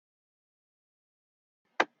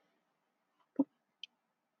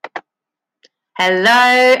Hello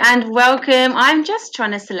and welcome. I'm just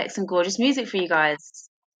trying to select some gorgeous music for you guys.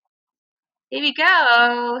 Here we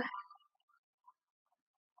go.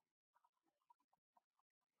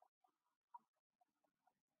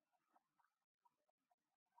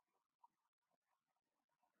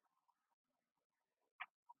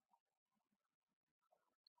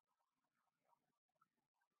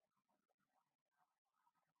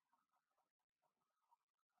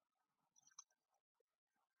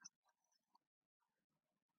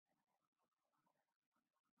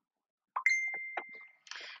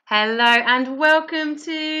 Hello and welcome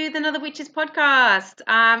to the Another Witches podcast.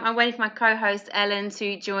 I'm waiting for my co-host Ellen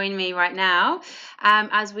to join me right now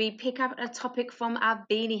as we pick up a topic from our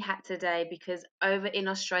beanie hat today because over in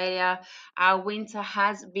Australia our winter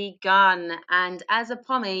has begun, and as a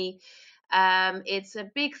pommy, it's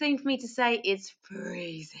a big thing for me to say it's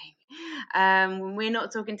freezing. We're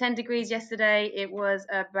not talking 10 degrees yesterday. It was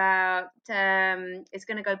about, it's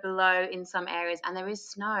going to go below in some areas, and there is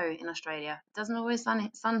snow in Australia. It doesn't always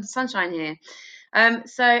sunshine here.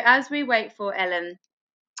 So as we wait for Ellen,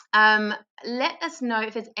 um, let us know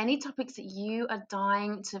if there's any topics that you are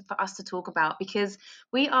dying for us to talk about, because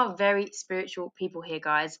we are very spiritual people here,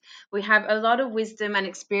 guys. We have a lot of wisdom and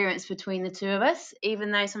experience between the two of us,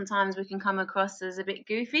 even though sometimes we can come across as a bit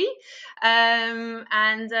goofy, and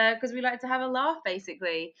because we like to have a laugh,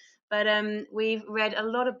 basically. But we've read a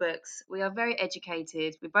lot of books. We are very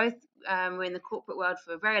educated. We both were in the corporate world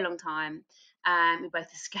for a very long time, and we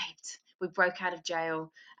both escaped. We broke out of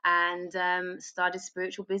jail and started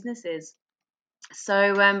spiritual businesses.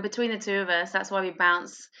 So between the two of us, that's why we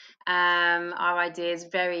bounce our ideas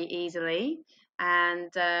very easily.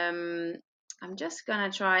 And I'm just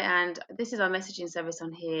going to try, and this is our messaging service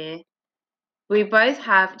on here. We both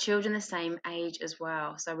have children the same age as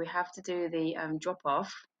well. So we have to do the drop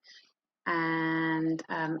off, and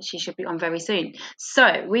she should be on very soon.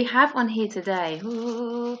 So we have on here today,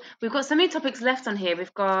 we've got so many topics left on here.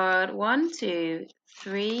 We've got 1, 2,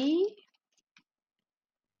 3,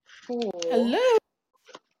 4, Hello.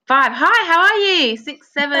 5. Hi, how are you?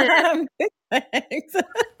 6, 7. Thanks.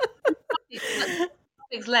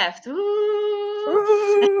 Topics left. Ooh.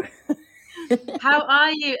 Ooh. How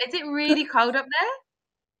are you? Is it really cold up there?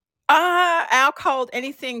 Our cold,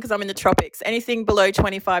 anything, because I'm in the tropics, anything below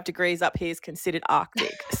 25 degrees up here is considered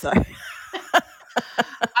Arctic. So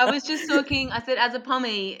I was just talking, I said, as a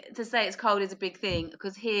pommy, to say it's cold is a big thing,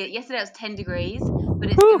 because here, yesterday it was 10 degrees, but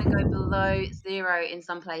it's going to go below 0 in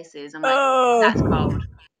some places. I'm like, that's cold.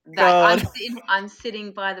 God. I'm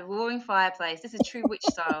sitting by the roaring fireplace. This is true witch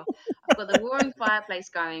style. I've got the roaring fireplace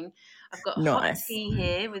going. I've got hot Nice. tea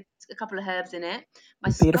here with a couple of herbs in it.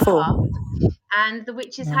 My Beautiful. scarf, and the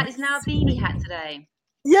witch's hat is now a beanie hat today.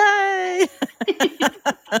 Yay.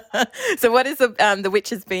 So what is the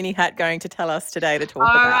witch's beanie hat going to tell us today to talk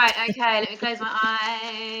about? All right, okay, let me close my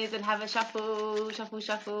eyes and have a shuffle, shuffle,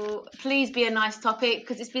 shuffle. Please be a nice topic,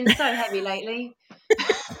 because it's been so heavy lately.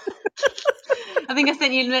 I think I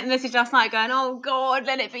sent you a message last night going, oh God,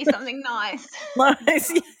 let it be something nice.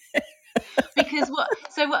 Nice. Because what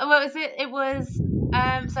was it? It was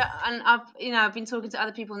so, and I've been talking to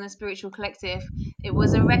other people in the spiritual collective. It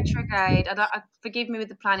was a retrograde. Forgive me with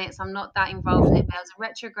the planets, I'm not that involved in it, but it was a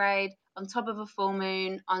retrograde on top of a full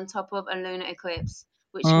moon, on top of a lunar eclipse,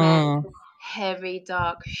 which meant heavy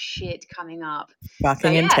dark shit coming up. Fucking So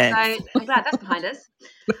intense. so I'm glad that's behind us.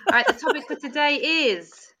 All right, the topic for today is,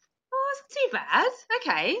 it's not too bad.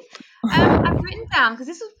 Okay. I've written down, because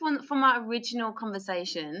this is from my original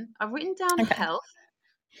conversation, I've written down health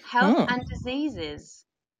and diseases.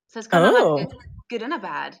 So it's kind of like a good and a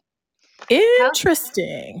bad.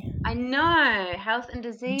 Interesting. I know, health and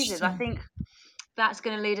diseases. I think that's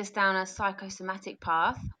going to lead us down a psychosomatic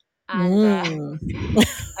path. And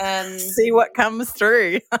see what comes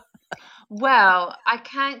through. well,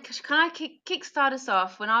 can I kickstart us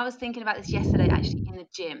off? When I was thinking about this yesterday, actually in the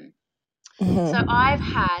gym. So I've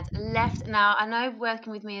had left. Now I know,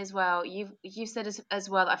 working with me as well, you've said as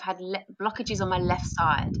well that I've had blockages on my left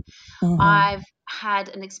side. I've had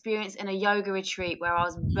an experience in a yoga retreat where I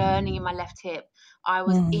was burning in my left hip. I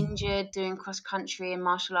was injured doing cross country and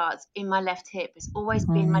martial arts in my left hip. It's always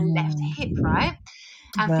been my left hip, right?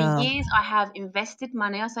 And for years I have invested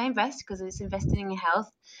money. I say invest because it's investing in health,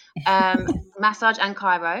 massage and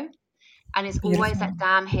chiro. And it's always that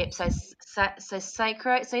damn hip. So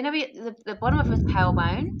sacro. So the bottom of your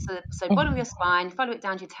tailbone. So bottom of your spine. Follow it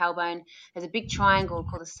down to your tailbone. There's a big triangle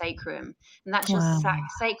called the sacrum, and that's your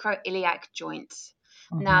sacroiliac joint.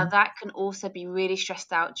 Now, that can also be really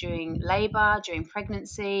stressed out during labor, during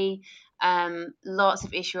pregnancy, lots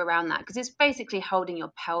of issue around that because it's basically holding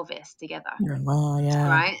your pelvis together, Wow, yeah.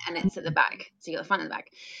 right? And it's at the back, so you got the front and the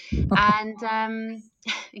back. And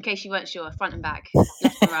in case you weren't sure, front and back,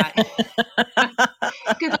 left and right.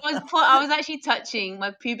 Because I was actually touching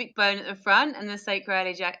my pubic bone at the front and the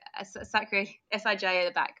sacroiliac, sacral Sij at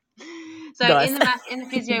the back. So Nice. in the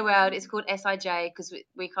physio world, it's called Sij because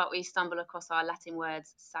we stumble across our Latin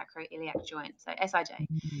words sacroiliac joint. So Sij.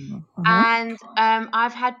 And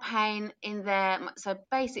I've had pain in there. So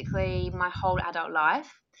basically, my whole adult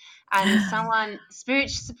life. And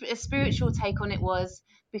a spiritual take on it was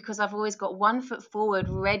because I've always got one foot forward,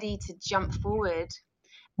 ready to jump forward,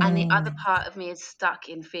 and the other part of me is stuck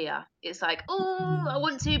in fear. It's like, oh, I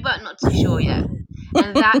want to, but not too sure yet.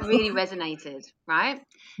 And that really resonated, right?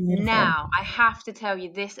 Beautiful. Now, I have to tell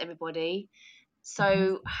you this, everybody.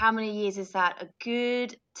 So, how many years is that? A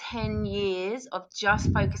good 10 years of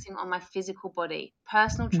just focusing on my physical body,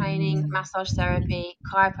 personal training, massage therapy,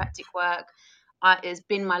 chiropractic work. It's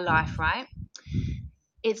been my life, right?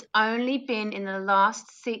 It's only been in the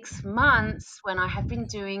last 6 months when I have been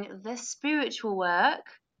doing the spiritual work,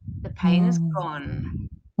 the pain is gone.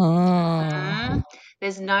 Mm.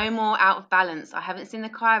 There's no more out of balance. I haven't seen the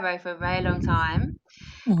chiro for a very long time.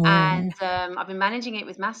 And I've been managing it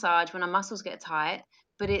with massage when our muscles get tight,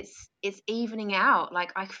 but it's evening out.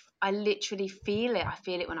 Like I literally feel it. I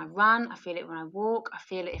feel it when I run. I feel it when I walk. I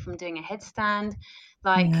feel it if I'm doing a headstand.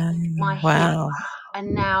 Like Yeah. my hips Wow. are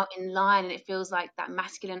now in line, and it feels like that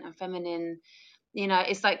masculine and feminine.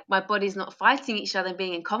 It's like my body's not fighting each other and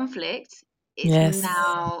being in conflict. It's Yes.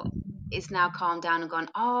 now it's now calmed down and gone,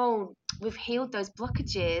 oh, we've healed those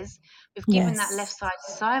blockages. We've given that left Yes. side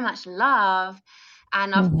so much love.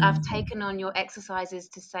 And I've taken on your exercises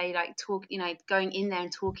to say, like, talk, going in there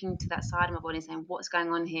and talking to that side of my body and saying, what's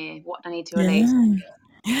going on here? What do I need to release?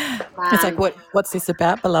 Yeah. It's like, Um, what's this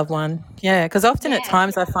about, beloved one? Yeah, because often at yeah.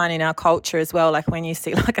 times I find in our culture as well, like when you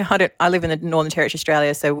see, like I live in the Northern Territory,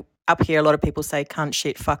 Australia, so up here a lot of people say cunt,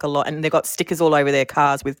 shit, fuck a lot, and they've got stickers all over their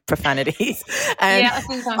cars with profanities. And Yeah, I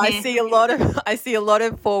think I'm I here. see a lot of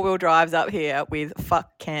 4-wheel drives up here with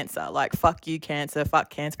fuck cancer, like fuck you cancer, fuck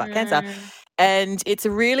cancer, fuck cancer. Mm, And it's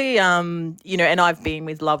a really, and I've been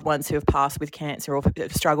with loved ones who have passed with cancer or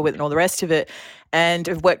struggle with it and all the rest of it, and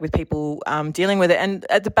have worked with people dealing with it. And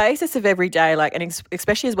at the basis of every day, like, and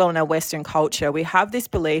especially as well in our Western culture, we have this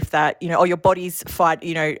belief that, your body's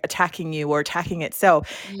attacking you or attacking itself.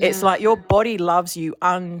 It's like your body loves you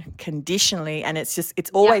unconditionally, and it's yeah.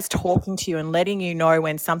 always talking to you and letting you know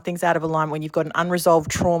when something's out of alignment, when you've got an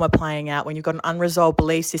unresolved trauma playing out, when you've got an unresolved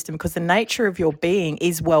belief system, because the nature of your being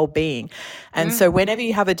is well-being. And so whenever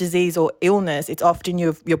you have a disease or illness, it's often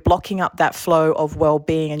you're blocking up that flow of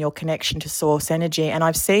well-being and your connection to source energy. And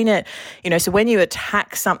I've seen it, so when you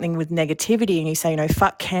attack something with negativity and you say,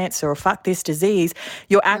 fuck cancer or fuck this disease,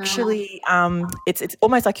 you're actually, it's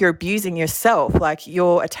almost like you're abusing yourself, like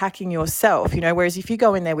you're attacking yourself, whereas if you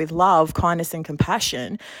go in there with love, kindness and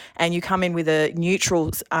compassion, and you come in with a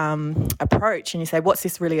neutral approach and you say, what's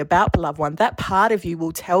this really about, beloved one? That part of you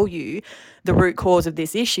will tell you the root cause of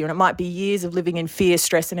this issue. And it might be years of living in fear,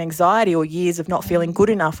 stress and anxiety, or years of not feeling good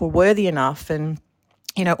enough or worthy enough, and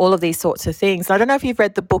all of these sorts of things. I don't know if you've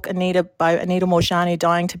read the book Anita by Anita Moorjani,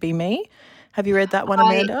 Dying to Be Me. Have you read that one, I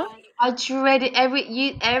Amanda? I dread it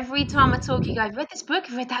every time I talk. You go, I've read this book,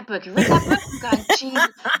 I've read that book, I've read that book. I'm going, Jesus,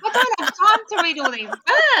 I don't have time to read all these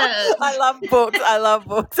I books. love books. I love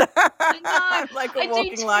books. I know, I'm like a I do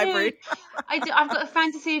walking too. library. I do. I've got a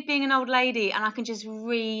fantasy of being an old lady, and I can just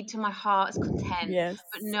read to my heart's content. Yes,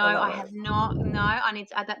 But no, I I love it. have not. No, I need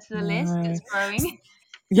to add that to the list. No. It's growing.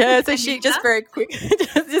 Yeah, so she Anita. just very quick,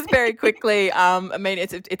 just very quickly. I mean,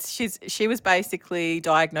 she was basically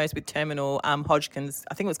diagnosed with terminal Hodgkin's.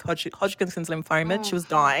 I think it was Hodgkin's lymphoma. She Oh, was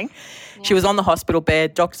dying. She yeah. was on the hospital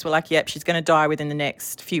bed. Doctors were like, "Yep, she's going to die within the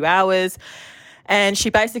next few hours." And she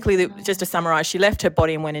basically, just to summarize, she left her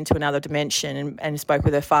body and went into another dimension and spoke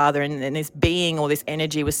with her father. And this being or this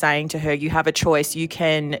energy was saying to her, you have a choice. You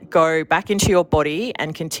can go back into your body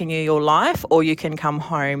and continue your life, or you can come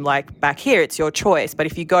home, like back here. It's your choice. But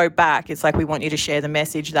if you go back, it's like we want you to share the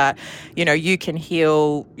message that, you can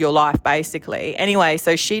heal your life, basically. Anyway,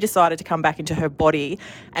 so she decided to come back into her body.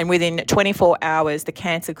 And within 24 hours, the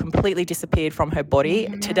cancer completely disappeared from her body.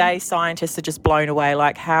 Today, scientists are just blown away.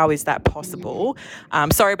 Like, how is that possible?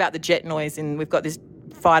 Sorry about the jet noise, and we've got this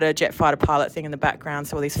jet fighter pilot thing in the background,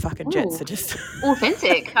 so all these fucking jets Ooh, are just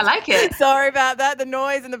authentic. I like it. sorry about that, the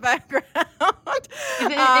noise in the background. Is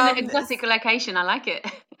it in an exotic location? I like it.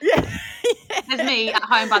 Yeah. There's me at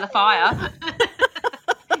home by the fire.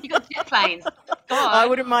 You got jet planes. Go I on.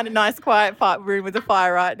 wouldn't mind a nice quiet room with a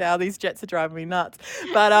fire right now. These jets are driving me nuts.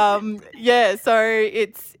 But yeah, so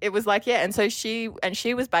it was like, yeah, and so she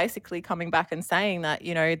was basically coming back and saying that,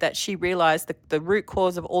 that she realized that the root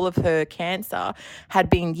cause of all of her cancer had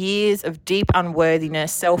been years of deep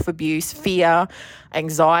unworthiness, self-abuse, fear,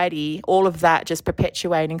 anxiety, all of that just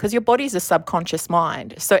perpetuating, because your body's a subconscious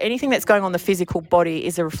mind. So anything that's going on in the physical body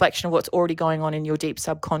is a reflection of what's already going on in your deep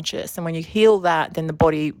subconscious. And when you heal that, then the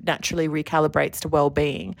body naturally recalibrates to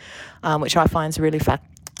well-being, which I find is really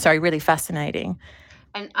fascinating.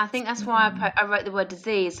 And I think that's why I wrote the word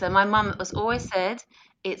disease. So my mum was always said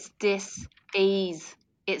it's dis-ease.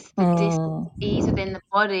 It's the dis-ease within the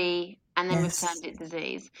body, and then we've Yes. termed it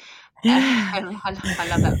disease. Yeah. I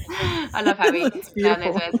love that. I love how we That's turn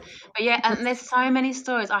those beautiful. words. But yeah, and there's so many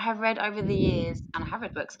stories I have read over the years, and I have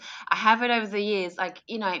read books. I have read over the years, like,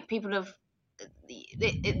 people have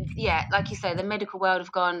yeah, like you say, the medical world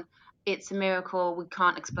have gone, it's a miracle, we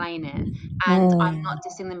can't explain it. And I'm Mm. not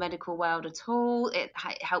dissing the medical world at all. It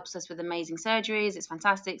helps us with amazing surgeries. It's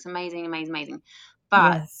fantastic. It's amazing, amazing, amazing.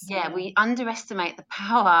 But Yes. yeah, we underestimate the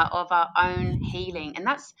power of our own healing. And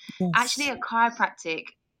that's actually Yes. a chiropractor,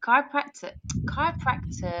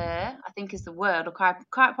 I think is the word, or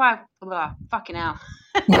fucking hell.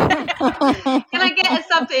 Can I get a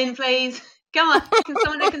sub in, please? Come on, can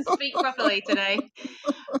someone who can speak properly today?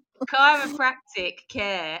 Chiropractic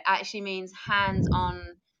care actually means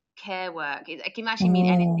hands-on care work. It can actually mean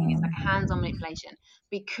anything. It's like a hands-on manipulation,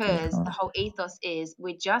 because the Beautiful. whole ethos is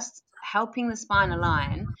we're just helping the spine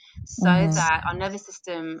align so Mm. that our nervous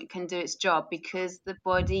system can do its job, because the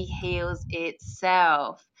body heals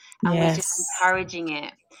itself and we're just Yes. encouraging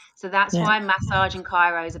it. So that's Yeah. why massage and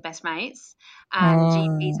chiros are best mates, and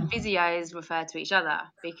GPs and Mm. physios refer to each other,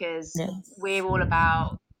 because we're all Yes.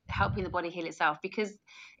 about helping the body heal itself, because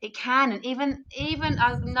it can. And even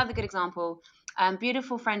another good example,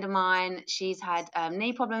 beautiful friend of mine, she's had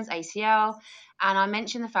knee problems, ACL, and I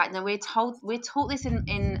mentioned the fact that we're taught this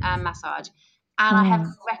in massage, and I have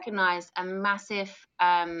Mm. recognized a massive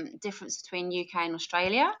difference between UK and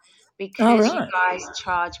Australia, All because you right. guys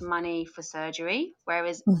charge money for surgery,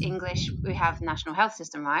 whereas Mm. English, we have national health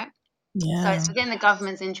system, right? So Yeah. it's within the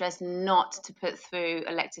government's interest not to put through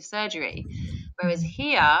elective surgery. Whereas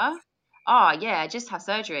here, oh yeah, just have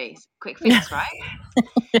surgery, quick fix, right?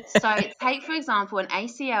 So take, for example, an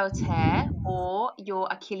ACL tear or your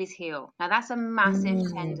Achilles heel. Now that's a massive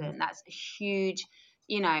Mm. tendon. That's a huge,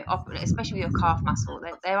 especially with your calf muscle.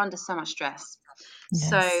 They're under so much stress.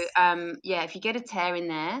 So Yes. yeah, if you get a tear in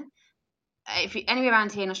there, if you anywhere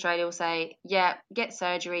around here in Australia will say, yeah, get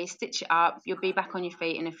surgery, stitch it up, you'll be back on your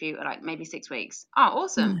feet in a few, like maybe 6 weeks. Oh,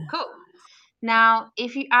 awesome, Yeah. cool. Now,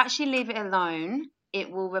 if you actually leave it alone, it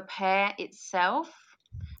will repair itself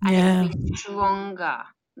and it will Yeah. be stronger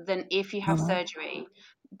than if you have Right. surgery.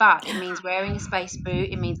 But it means wearing a space boot,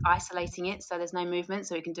 it means isolating it so there's no movement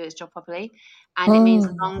so it can do its job properly. And it means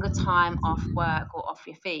Mm. longer time off work or off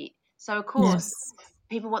your feet. So, of course, Yes.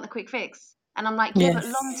 people want the quick fix. And I'm like, yeah, but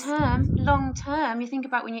Yes. long term, you think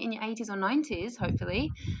about when you're in your 80s or 90s,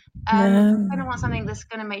 hopefully, Yeah. you're going to want something that's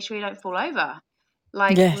going to make sure you don't fall over.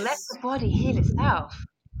 Like, let Yes. the body heal itself.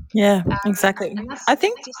 Yeah, And exactly. that's I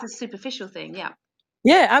think just a superficial thing. Yeah.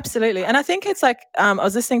 Yeah, absolutely. And I think it's like I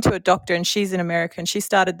was listening to a doctor, and she's an American. She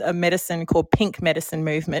started a medicine called Pink Medicine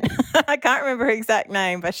Movement. I can't remember her exact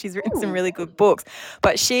name, but she's written some Ooh. really good books.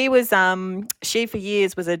 But she for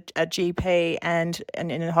years was a GP and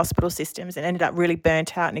in the hospital systems, and ended up really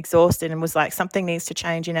burnt out and exhausted, and was like, something needs to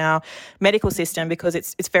change in our medical system, because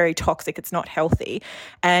it's very toxic. It's not healthy,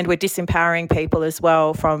 and we're disempowering people as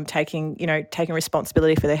well from taking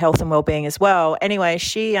responsibility for their health and well-being as well. Anyway,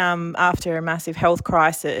 she after a massive health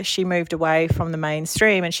crisis, she moved away from the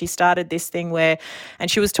mainstream, and she started this thing and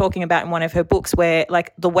she was talking about in one of her books, where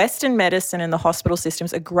like the Western medicine and the hospital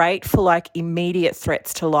systems are great for like immediate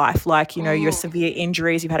threats to life, like your Ooh. severe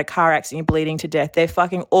injuries, you've had a car accident, you're bleeding to death. They're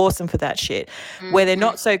fucking awesome for that shit. Where they're Mm-hmm.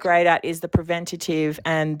 not so great at is the preventative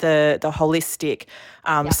and the holistic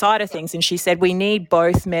Yeah. side of things. And she said we need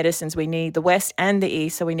both medicines. We need the West and the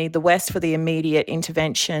East. So we need the West for the immediate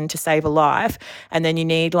intervention to save a life, and then you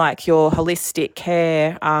need like your holistic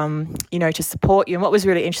care, to support you. And what was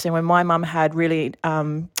really interesting, when my mum had really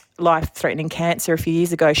life-threatening cancer a few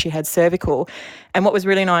years ago, she had cervical, and what was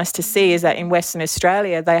really nice to see is that in Western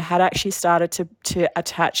Australia they had actually started to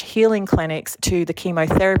attach healing clinics to the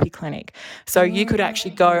chemotherapy clinic. So you could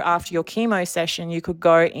actually go after your chemo session, you could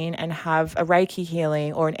go in and have a Reiki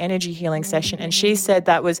healing or an energy healing session, and she said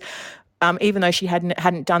that was even though she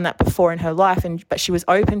hadn't done that before in her life, but she was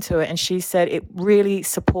open to it, and she said it really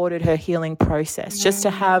supported her healing process just to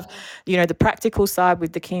have, the practical side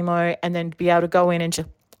with the chemo, and then be able to go in and just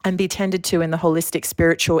and be tended to in the holistic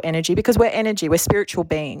spiritual energy, because we're energy, we're spiritual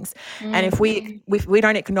beings. And if we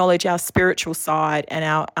don't acknowledge our spiritual side and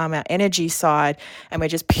our energy side, and we're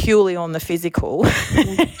just purely on the physical,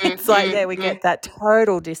 it's like, we get that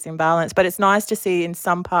total disimbalance. But it's nice to see in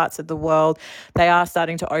some parts of the world they are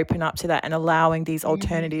starting to open up to that and allowing these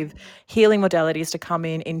alternative healing modalities to come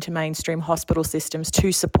into mainstream hospital systems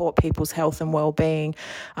to support people's health and well-being,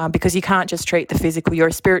 because you can't just treat the physical, you're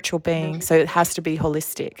a spiritual being, so it has to be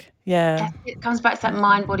holistic. Yeah. It comes back to that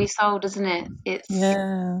mind, body, soul, doesn't it? It's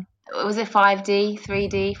Yeah. was it 5D,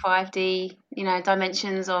 3D, 5D,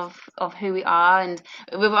 dimensions of who we are, and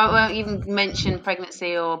I won't even mention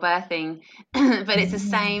pregnancy or birthing, but it's the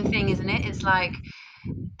same thing, isn't it? It's like,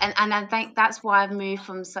 and I think that's why I've moved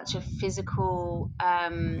from such a physical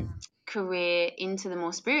career into the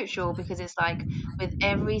more spiritual, because it's like with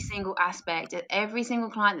every single aspect, every single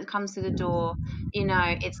client that comes through the door,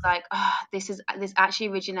 it's like, oh, this actually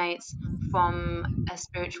originates from a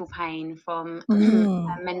spiritual pain, from a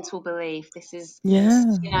Mm. mental belief. This is,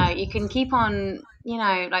 Yeah. you can keep on,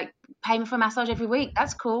 like paying for a massage every week.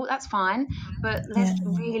 That's cool, that's fine. But let's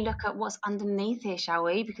Yeah. really look at what's underneath here, shall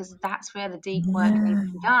we? Because that's where the deep work needs Yeah.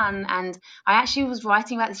 to be done. And I actually was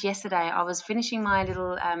writing about this yesterday. I was finishing my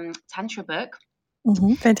little Tantra book.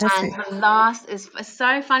 And Fantastic. the last is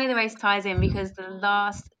so funny the way it ties in, because the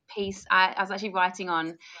last piece I was actually writing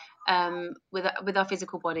on, with our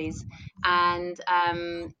physical bodies. And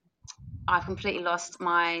I've completely lost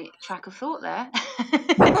my track of thought there.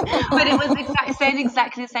 But it was saying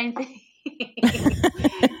exactly the same thing.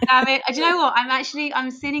 Damn it. Do you know what?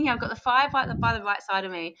 I'm sitting here, I've got the fire by the right side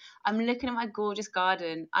of me. I'm looking at my gorgeous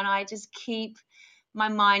garden, and my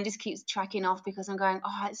mind just keeps tracking off, because I'm going,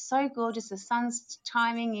 oh, it's so gorgeous. The sun's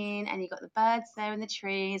chiming in, and you've got the birds there in the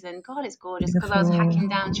trees, and God, it's gorgeous, because I was Beautiful. hacking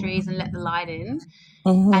down trees and let the light in,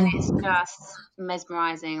 and it's Mm-hmm. just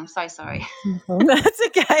mesmerizing. I'm so sorry. That's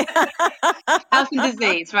okay. Health and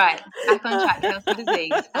disease, right. Back on track. Health and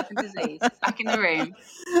disease. Health and disease. Back in the room.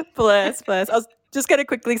 Bless, bless. I was just going to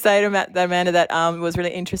quickly say to Amanda that was really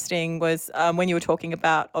interesting was when you were talking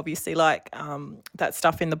about, obviously, like that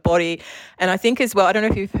stuff in the body. And I think as well, I don't know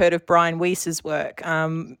if you've heard of Brian Weiss's work,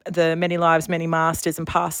 the Many Lives, Many Masters and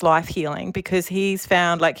Past Life Healing, because he's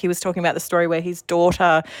found, like he was talking about the story where his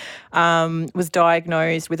daughter was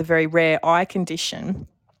diagnosed with a very rare eye condition.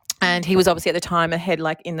 And he was obviously at the time ahead,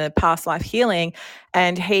 like in the past life healing,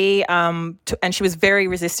 and and she was very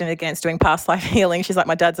resistant against doing past life healing. She's like,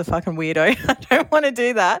 my dad's a fucking weirdo. I don't want to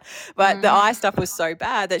do that. But the eye stuff was so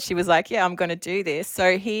bad that she was like, yeah, I'm going to do this.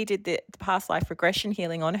 So he did the past life regression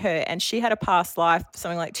healing on her, and she had a past life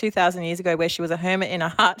something like 2,000 years ago where she was a hermit in a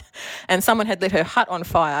hut, and someone had lit her hut on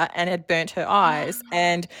fire and had burnt her eyes.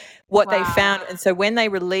 And what they Wow. found, and so when they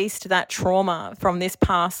released that trauma from this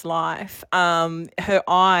past life, her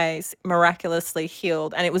eyes miraculously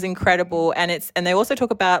healed, and it was incredible. And they also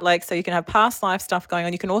talk about, like, so you can have past life stuff going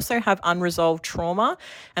on, you can also have unresolved trauma,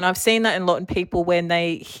 and I've seen that in a lot of people when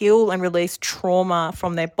they heal and release trauma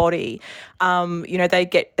from their body.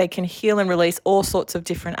 They can heal and release all sorts of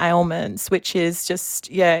different ailments, which is just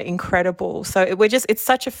incredible. So it's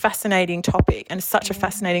such a fascinating topic, and such a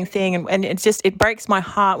fascinating thing, and it breaks my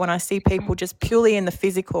heart when I see people just purely in the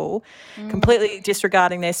physical, completely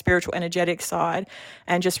disregarding their spiritual energetic side,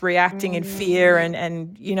 and just reacting in fear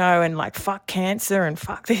and like, fuck cancer and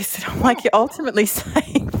fuck this. And I'm like, you're ultimately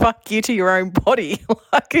saying fuck you to your own body.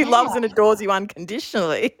 Like, who loves and adores you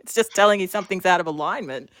unconditionally. It's just telling you something's out of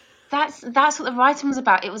alignment. That's what the writing was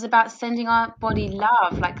about. It was about sending our body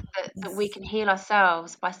love, like that we can heal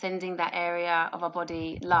ourselves by sending that area of our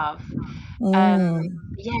body love. Um,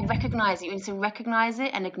 recognize it. You need to recognize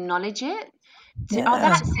it and acknowledge it. Yeah.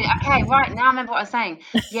 That's it. Okay, right now I remember what I was saying.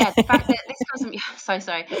 Yeah, the fact that this comes from. I'm so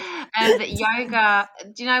sorry. That yoga.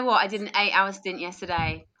 Do you know what? I did an 8-hour stint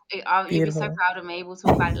yesterday. You'll be so Beautiful. proud of me. We'll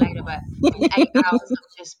talk about it later. But it was 8 hours of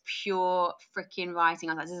just pure freaking writing.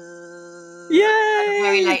 I was like, zzz, at a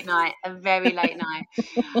very Yay. late night. A very late night.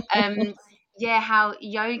 Um, yeah, how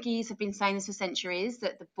yogis have been saying this for centuries,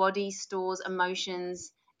 that the body stores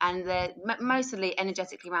emotions, and they're mostly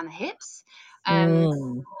energetically around the hips. Um,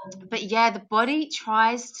 Mm. but yeah, the body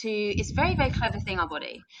tries to, it's a very, very clever thing, our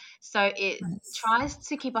body. So it Nice. tries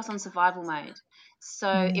to keep us on survival mode.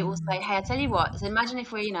 So it will say, hey, I tell you what, so imagine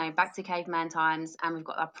if we're, back to caveman times, and we've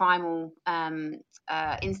got our primal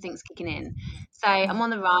instincts kicking in. Say I'm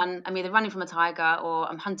on the run, I'm either running from a tiger or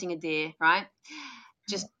I'm hunting a deer, right?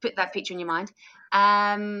 Just put that picture in your mind.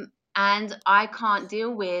 and I can't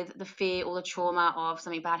deal with the fear or the trauma of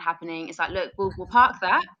something bad happening. It's like, look, we'll park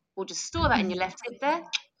that. We'll just store that in your left hip there.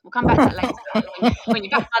 We'll come back to that later when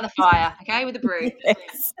you're back by the fire, okay, with the brew.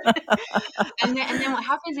 Yes. And then what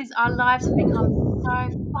happens is our lives have become so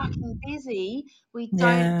fucking busy, we don't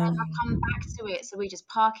Yeah. ever come back to it. So we just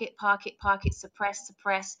park it, park it, park it, suppress,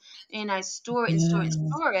 suppress, store it and store it and Yeah.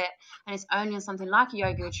 store it. And it's only on something like a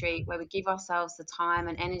yoga retreat where we give ourselves the time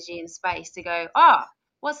and energy and space to go, oh,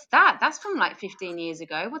 what's that? That's from like 15 years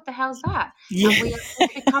ago. What the hell's that? And Yeah. we've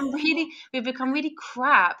become really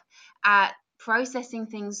crap at processing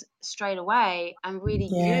things straight away and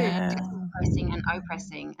really good Yeah. at suppressing and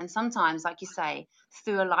oppressing. And sometimes, like you say,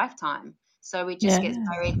 through a lifetime. So we just get Yeah.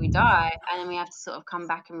 buried, we die, and then we have to sort of come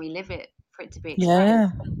back and relive it for it to be explained.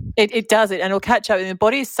 Yeah. It does it, and it'll catch up. And the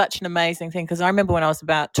body is such an amazing thing because I remember when I was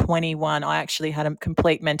about 21, I actually had a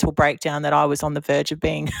complete mental breakdown that I was on the verge of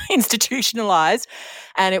being institutionalized,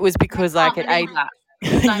 and it was I because like can't at believe eight, that.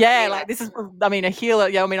 Don't yeah, believe like it. this is, I mean, a healer.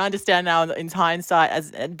 Yeah, I mean, I understand now in hindsight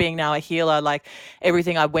as being now a healer, like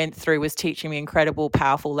everything I went through was teaching me incredible,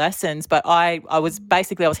 powerful lessons. But I was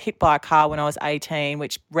basically, I was hit by a car when I was 18,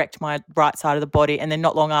 which wrecked my right side of the body. And then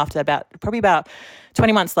not long after, probably about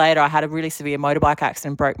 20 months later, I had a really severe motorbike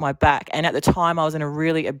accident, broke my back. And at the time, I was in a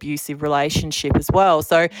really abusive relationship as well.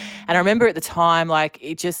 So, and I remember at the time, like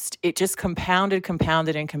it just compounded,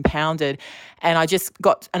 compounded, and compounded. And I just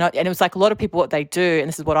got, and it was like a lot of people, what they do, and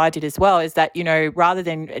this is what I did as well, is that, rather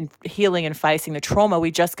than healing and facing the trauma,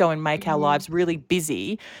 we just go and make our Mhm, lives really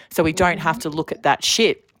busy so we don't have mhm, to look at that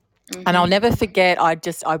shit. And I'll mhm, never forget,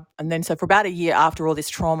 and then so for about a year after all this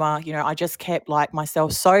trauma, I just kept like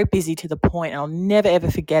myself so busy to the point, and I'll never ever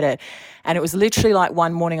forget it. And it was literally like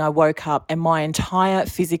one morning I woke up and my entire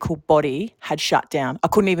physical body had shut down. I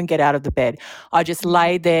couldn't even get out of the bed. I just mhm,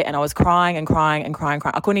 laid there and I was crying and crying and crying,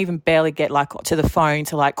 crying. I couldn't even barely get like to the phone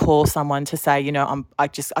to like call someone to say,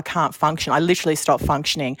 I can't function. I literally stopped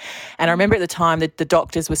functioning. And I remember at the time that the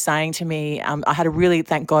doctors were saying to me, I had a really,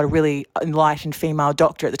 thank God, a really enlightened female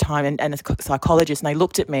doctor at the time and a psychologist, and they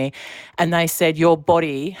looked at me and they said, your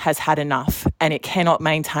body has had enough and it cannot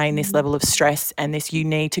maintain this mhm, level of stress, and you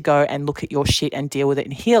need to go and look at your shit and deal with it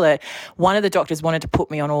and heal it. One of the doctors wanted to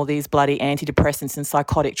put me on all these bloody antidepressants and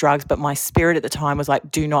psychotic drugs, but my spirit at the time was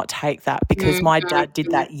like, do not take that, because mhm, my dad did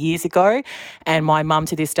mhm, that years ago. And my mum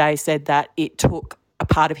to this day said that it took a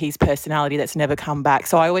part of his personality that's never come back.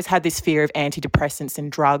 So I always had this fear of antidepressants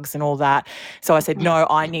and drugs and all that. So I said, no,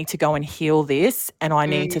 I need to go and heal this and I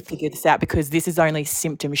need to mhm, figure this out because this is only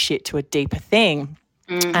symptom shit to a deeper thing.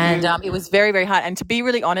 And mhm, it was very, very hard. And to be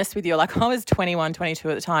really honest with you, like I was 21, 22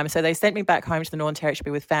 at the time. So they sent me back home to the Northern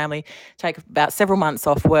Territory with family, take about several months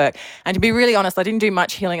off work. And to be really honest, I didn't do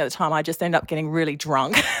much healing at the time. I just ended up getting really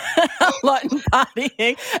drunk a lot and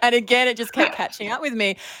partying. And again, it just kept catching up with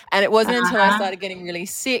me. And it wasn't until I uh-huh, started getting really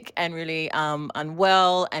sick and really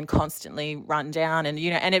unwell and constantly run down. And,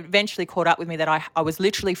 and it eventually caught up with me that I was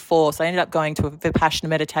literally forced. I ended up going to a Vipassana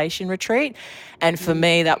meditation retreat. And for mhm,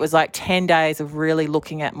 me, that was like 10 days of really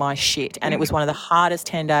looking at my shit. And it was one of the hardest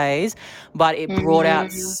 10 days, but it brought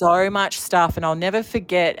out mhm, so much stuff. And I'll never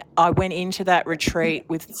forget, I went into that retreat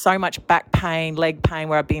with so much back pain, leg pain,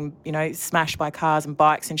 where I've been, smashed by cars and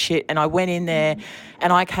bikes and shit. And I went in there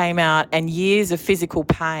and I came out and years of physical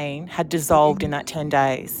pain had dissolved in mhm. that 10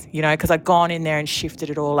 days, because I'd gone in there and shifted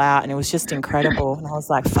it all out. And it was just incredible. And I was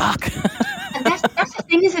like, fuck. And that's the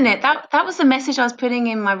thing, isn't it? That was the message I was putting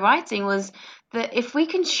in my writing, was that if we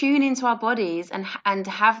can tune into our bodies and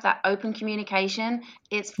have that open communication,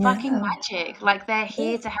 it's fucking Yeah. magic. Like, they're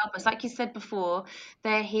here to help us. Like you said before,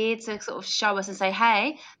 they're here to sort of show us and say,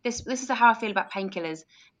 hey, this is how I feel about painkillers.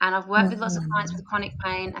 And I've worked with lots of clients with chronic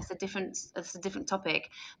pain. That's a different topic.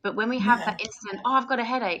 But when we have that instant, oh, I've got a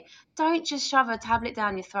headache, don't just shove a tablet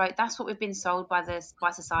down your throat. That's what we've been sold by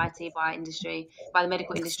society, by industry, by the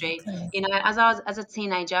medical industry. Exactly. As a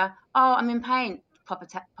teenager, oh, I'm in pain.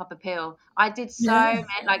 Pop a pill. I did so Yeah.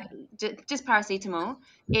 like just paracetamol.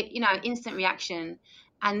 Instant reaction.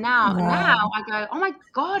 And now Wow. I go, oh my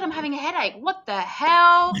god, I'm having a headache. What the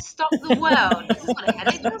hell? Stop the world. This is what a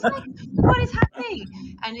headache feels like. What is happening?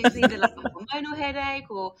 And it's either like a hormonal headache,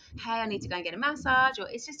 or hey, I need to go and get a massage, or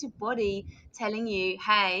it's just your body telling you,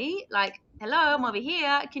 hey, like, hello, I'm over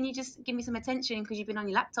here. Can you just give me some attention because you've been on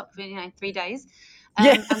your laptop for 3 days?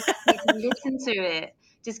 Yeah. And we need to listen to it.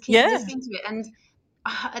 Just keep Yeah. listening to it. And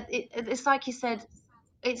it's like you said.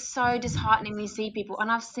 it's so disheartening when you see people,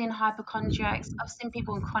 and I've seen hypochondriacs, I've seen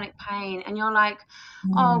people in chronic pain, and you're like,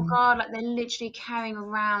 oh Mm. God, like they're literally carrying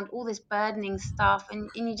around all this burdening stuff, and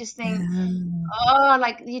you just think, Yeah. oh,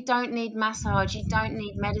 like you don't need massage, you don't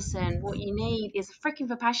need medicine. What you need is a freaking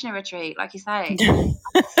Vipassana retreat, like you say.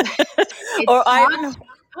 It's Or I hard. even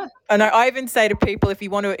I know I even say to people, if you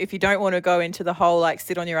don't want to go into the whole like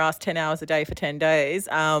sit on your ass 10 hours a day for 10 days,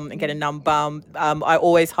 and get a numb bum, I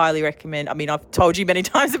always highly recommend. I mean, I've told you many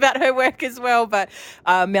times about her work as well, but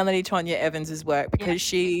Melanie Tonya Evans's work, Yeah, because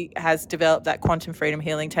she has developed that quantum freedom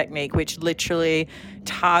healing technique, which literally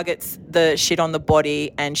targets the shit on the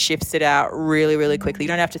body and shifts it out really, really quickly. You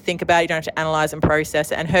don't have to think about it, you don't have to analyze and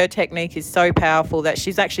process it. And her technique is so powerful that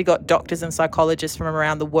she's actually got doctors and psychologists from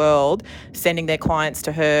around the world sending their clients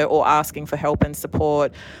to her or asking for help and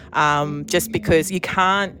support, just because you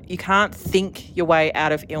can't think your way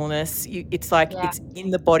out of illness. It's like yeah, it's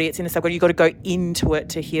in the body, it's in the psyche. You've got to go into it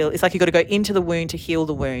to heal. It's like you've got to go into the wound to heal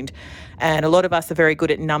the wound. And a lot of us are very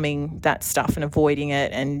good at numbing that stuff and avoiding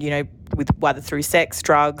it, and with whether through sex,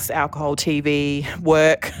 drugs, alcohol, TV,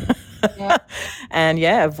 work. yeah. And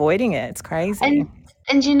yeah, avoiding it. It's crazy. And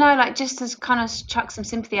like, just to kind of chuck some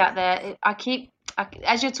sympathy out there,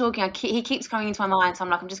 as you're talking, he keeps coming into my mind, so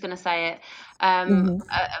I'm like, I'm just going to say it.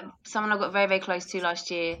 Someone I got very, very close to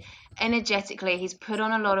last year, energetically, he's put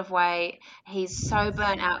on a lot of weight. He's so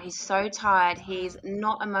burnt out. He's so tired. He's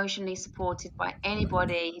not emotionally supported by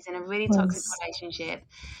anybody. He's in a really toxic Yes. relationship.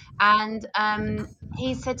 And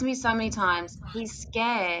he's said to me so many times, he's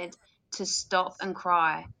scared to stop and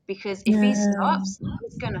cry because if he Yeah. stops,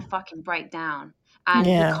 he's going to fucking break down. And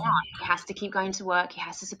he Yeah. can't. He has to keep going to work. He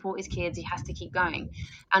has to support his kids. He has to keep going.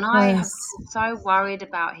 And I have Yes. been so worried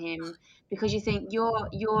about him because you think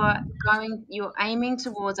you're aiming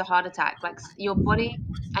towards a heart attack. Like your body,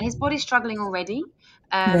 and his body's struggling already.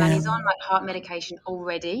 And Yeah. he's on like heart medication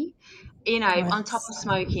already, on top Yes. of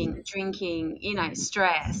smoking, drinking,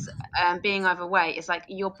 stress, being overweight. It's like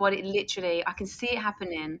your body literally, I can see it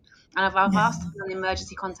happening. And I've Yeah. asked to be on the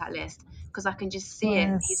emergency contact list because I can just see it.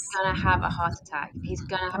 He's Yes. going to have a heart attack. He's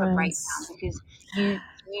going to have a breakdown Yes. because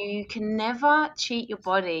you can never cheat your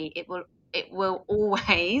body. It will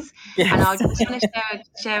always. And I Yes. just want to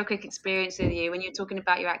share a quick experience with you when you're talking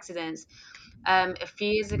about your accidents. A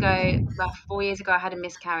few years ago, about 4 years ago, I had a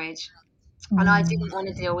miscarriage and I Mm. didn't want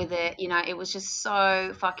to deal with it. It was just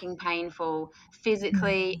so fucking painful,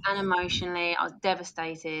 physically and emotionally. I was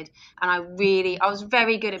devastated, and I was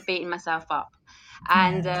very good at beating myself up.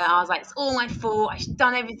 And Yeah. I was like, it's all my fault. I've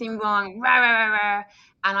done everything wrong. Rah, rah, rah, rah.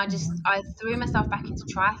 And I threw myself back into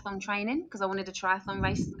triathlon training because I wanted a triathlon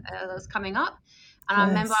race that was coming up. And I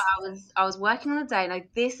remember Yes. I was working on a day.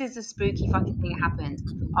 Like this is the spooky fucking thing that happened.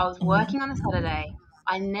 I was Mm. working on a Saturday.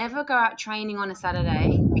 I never go out training on a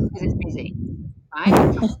Saturday because it's busy, right?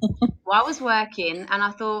 Well, I was working and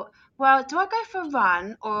I thought, well, do I go for a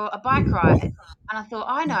run or a bike ride? And I thought,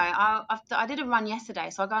 I know, I did a run yesterday,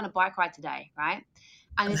 so I'll go on a bike ride today, right?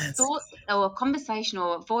 And this Yes. thought or a conversation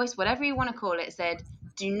or a voice, whatever you want to call it, said,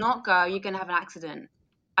 do not go, you're going to have an accident.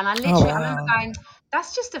 And Oh I remember wow. going,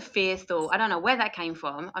 that's just a fear thought. I don't know where that came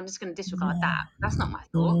from. I'm just going to disregard that. That's not my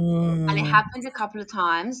thought. And it Mm. happened a couple of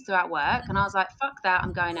times throughout work. And I was like, fuck that,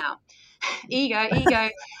 I'm going out. Ego, ego.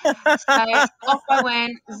 So off I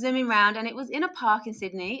went, zooming round, and it was in a park in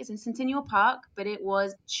Sydney. It's in Centennial Park, but it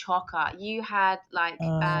was chocker. You had like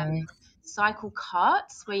Oh, cycle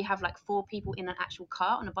carts where you have like four people in an actual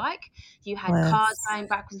cart on a bike. You had cars yes. going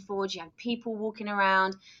backwards and forwards. You had people walking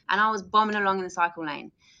around, and I was bombing along in the cycle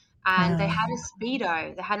lane. And they had Wow. a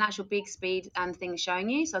speedo. They had an actual big speed thing showing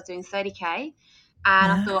you. So I was doing 30k,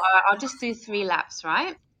 and I Yeah. thought, all right, I'll just do 3 laps,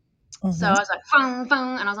 right? So Mm-hmm. I was like, fung,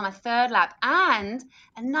 fung, and I was on my third lap. And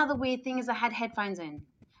another weird thing is I had headphones in.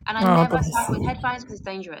 And I Oh, never bless. cycle with headphones because it's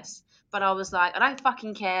dangerous. But I was like, I don't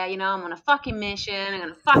fucking care, I'm on a fucking mission. I'm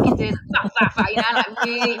gonna fucking do this, like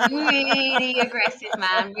really, really aggressive,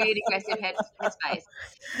 man, really aggressive headspace.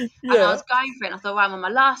 And I Yeah. was going for it. And I thought, right, I'm on my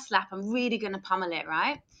last lap. I'm really gonna pummel it,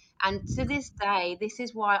 right? And to this day, this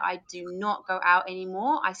is why I do not go out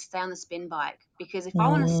anymore. I stay on the spin bike because if I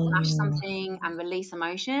want to smash Mm. something and release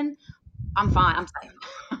emotion, I'm fine, I'm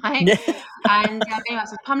safe, right? Yeah. And anyway, I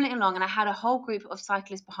was pummeling along, and I had a whole group of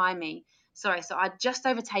cyclists behind me. Sorry, so I'd just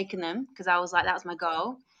overtaken them because I was like, that was my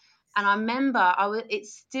goal. And I remember it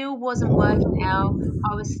still wasn't working out.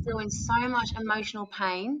 I was still in so much emotional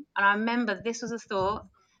pain. And I remember this was a thought,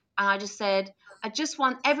 and I just said, I just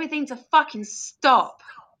want everything to fucking stop.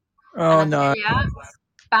 And Oh I tell no. you,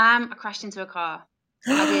 bam, I crashed into a car.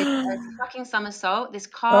 I did a fucking somersault. This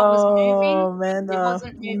car was moving, Oh, but it Amanda.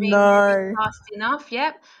 wasn't moving No. fast enough.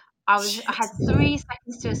 Yep. I had 3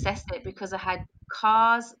 seconds to assess it because I had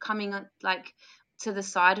cars coming like to the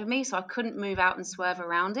side of me, so I couldn't move out and swerve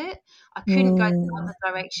around it. I couldn't go the Mm. other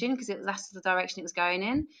direction because that's the direction it was going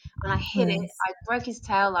in. And I hit it. Yes. I broke his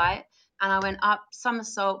tail light, and I went up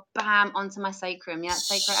somersault, bam, onto my sacrum. Yeah, that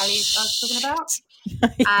sacral alley I was talking about.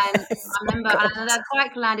 And Yes. I Oh remember, God. and that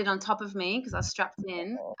bike landed on top of me because I was strapped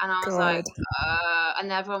in, and I was like, God.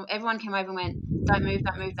 and everyone came over and went, "Don't move,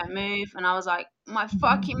 don't move, don't move." And I was like, "My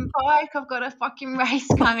fucking bike! I've got a fucking race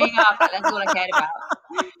coming up." Like, that's all I cared about.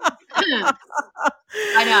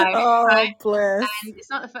 I know, Oh, right? bless. And it's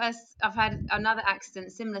not the first. I've had another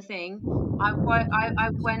accident, similar thing. I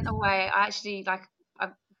went away. I actually like,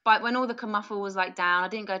 but when all the kerfuffle was like down, I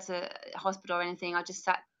didn't go to hospital or anything. I just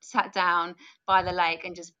sat down by the lake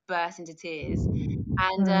and just burst into tears,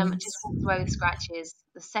 and just Mm. walked away with scratches.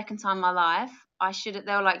 The second time in my life, I should have.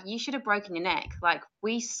 They were like, "You should have broken your neck. Like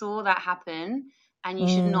we saw that happen, and you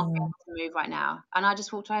should not be Mm. able to move right now." And I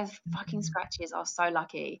just walked away with fucking scratches. I was so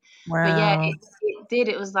lucky. But yeah, Wow. it did.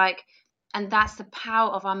 It was like, and that's the power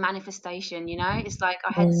of our manifestation, you know? It's like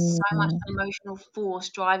I had so much Mm. emotional force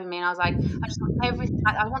driving me, and I was like, I just want everything,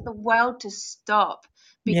 I want the world to stop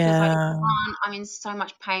because I Yeah. can't, I'm in so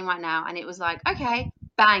much pain right now. And it was like, okay,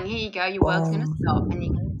 bang, here you go, your world's gonna Oh. stop and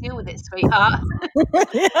you're gonna deal with it, sweetheart.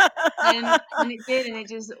 Yeah. And it did, and it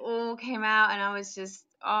just all came out, and I was just,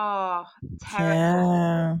 oh, terrified.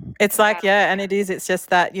 Yeah. It's Yeah. like, yeah, and it is. It's just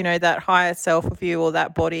that, that higher self of you or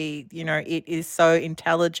that body, it is so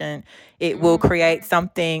intelligent. It will Mm, create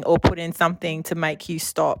something or put in something to make you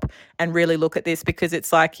stop and really look at this because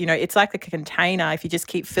it's like, it's like a container. If you just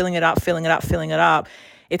keep filling it up, filling it up, filling it up,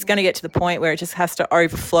 it's going to get to the point where it just has to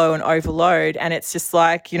overflow and overload. And it's just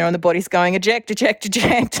like, and the body's going, eject, eject,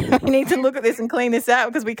 eject. We need to look at this and clean this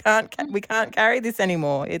out because we can't carry this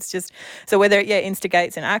anymore. It's just, so whether it,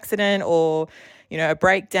 instigates an accident or, a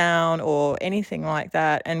breakdown or anything like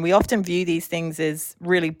that. And we often view these things as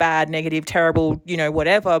really bad, negative, terrible,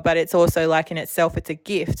 whatever, but it's also like in itself, it's a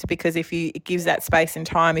gift because it gives that space and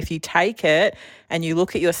time, if you take it and you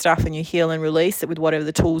look at your stuff and you heal and release it with whatever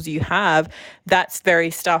the tools you have, that's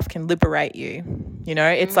very stuff can liberate you.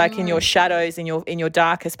 It's like in your mm, shadows, in your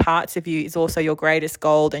darkest parts of you is also your greatest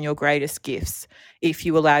gold and your greatest gifts if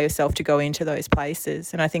you allow yourself to go into those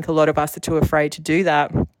places. And I think a lot of us are too afraid to do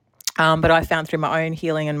that. But I found through my own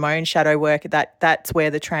healing and my own shadow work that that's where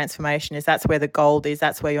the transformation is. That's where the gold is.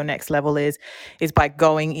 That's where your next level is by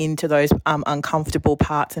going into those uncomfortable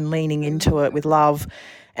parts and leaning into it with love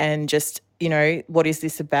and just, what is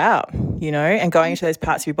this about? And going into those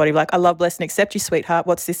parts of your body like, I love, bless and accept you, sweetheart.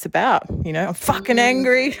 What's this about? I'm fucking mm,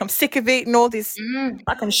 angry. I'm sick of eating all this mm.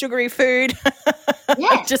 fucking sugary food. I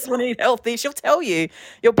Yes. just want to eat healthy. She'll tell you.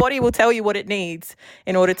 Your body will tell you what it needs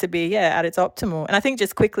in order to be, at its optimal. And I think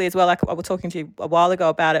just quickly as well, like I was talking to you a while ago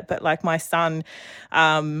about it, but like my son,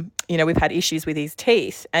 we've had issues with his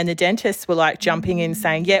teeth and the dentists were like jumping in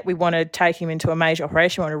saying, yeah, we want to take him into a major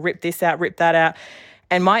operation. We want to rip this out, rip that out.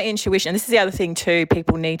 And my intuition, and this is the other thing too,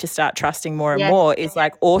 people need to start trusting more and Yes. more, is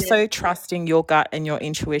like also Yes. trusting your gut and your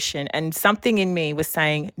intuition. And something in me was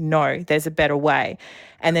saying, no, there's a better way.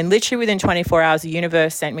 And then literally within 24 hours, the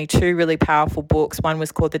universe sent me two really powerful books. One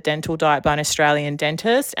was called The Dental Diet by an Australian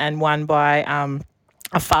dentist and one by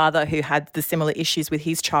a father who had the similar issues with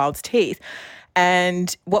his child's teeth.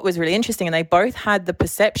 And what was really interesting, and they both had the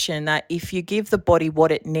perception that if you give the body what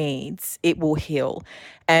it needs, it will heal.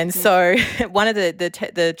 And so one of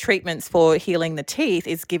the treatments for healing the teeth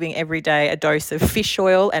is giving every day a dose of fish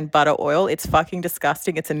oil and butter oil. It's fucking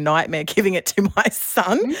disgusting. It's a nightmare giving it to my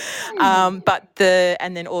son. Mm,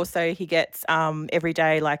 And then also he gets every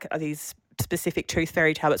day like these specific tooth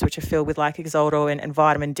fairy tablets, which are filled with like Exalto and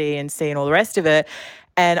vitamin D and C and all the rest of it.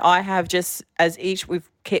 And I have just, as we've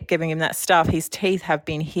kept giving him that stuff, his teeth have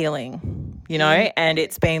been healing, mm, and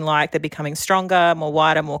it's been like they're becoming stronger, more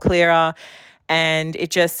whiter, more clearer. And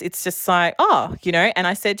it's just like, and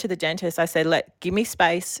I said to the dentist, I said, give me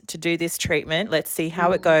space to do this treatment. Let's see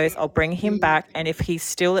how it mm, goes. I'll bring him mm, back. And if he's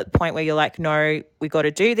still at the point where you're like, no, we got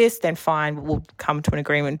to do this, then fine, we'll come to an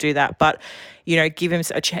agreement and do that. But, give him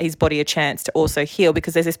his body a chance to also heal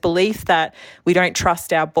because there's this belief that we don't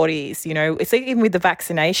trust our bodies. It's like even with the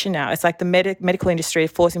vaccination now, it's like the medical industry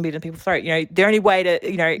is forcing people to people's throat. The only way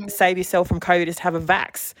to, save yourself from COVID is to have a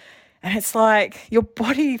vax. And it's like your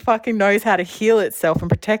body fucking knows how to heal itself and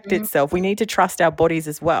protect mm, itself. We need to trust our bodies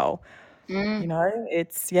as well. mm.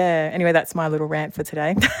 It's, yeah. Anyway, that's my little rant for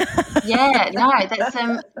today. Yeah, no,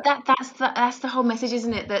 that's the whole message,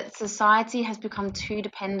 isn't it? That society has become too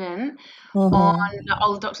dependent on Mm-hmm. like,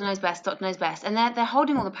 oh, the doctor knows best, and they're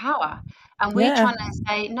holding all the power. And we're Yeah. trying to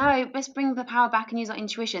say, no, let's bring the power back and use our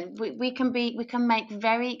intuition. We can make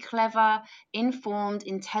very clever, informed,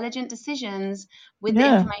 intelligent decisions with the Yeah.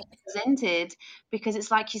 information presented, because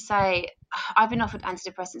it's like you say, I've been offered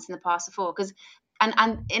antidepressants in the past before, because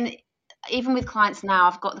even with clients now,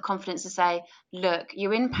 I've got the confidence to say, look,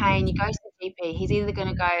 you're in pain, you go to the GP, he's either going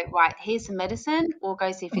to go, right, here's some medicine, or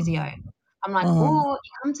go see a physio. I'm like, or Mm.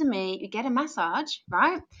 you come to me, you get a massage,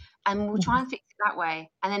 right? And we'll try Mm. and fix it that way.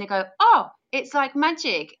 And then you go, oh, it's like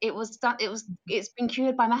magic. It was done, it's been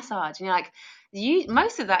cured by massage. And you're like,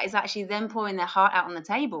 most of that is actually them pouring their heart out on the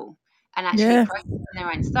table and actually Yeah. processing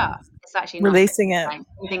their own stuff. It's actually not Releasing it. like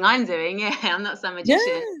anything I'm doing. Yeah, I'm not some Yeah.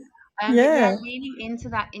 magician. But yeah, Yeah. leaning into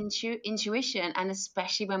that intuition, and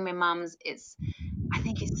especially when we're mums, I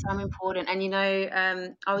think it's so important. And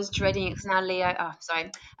I was dreading it because now Leo, oh, sorry,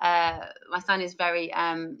 my son is very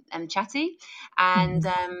chatty, and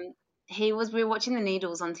Mhm. we were watching the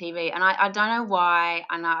Needles on TV, and I don't know why,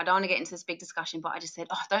 and I don't want to get into this big discussion, but I just said,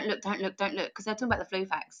 oh, don't look, don't look, don't look, because they're talking about the flu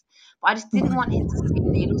facts, but I just didn't want him to see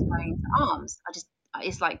needles going into arms.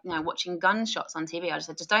 It's like watching gunshots on TV. I just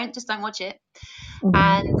said, just don't watch it.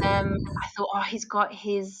 And Mhm. I thought, oh, he's got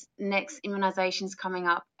his next immunizations coming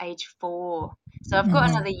up age 4. So I've got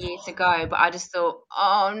Mhm. another year to go, but I just thought,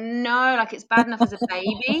 oh no, like it's bad enough as a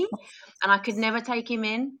baby, and I could never take him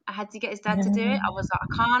in. I had to get his dad to do it. Yeah. I was like,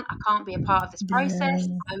 I can't be a part of this process.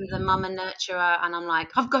 Yeah. I'm the mum and nurturer, and I'm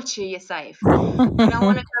like, I've got you, you're safe. I don't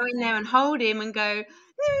want to go in there and hold him and go.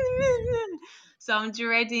 So I'm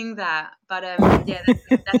dreading that, but yeah,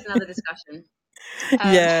 that's another discussion. Um,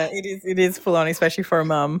 Yeah, it is. It is full on, especially for a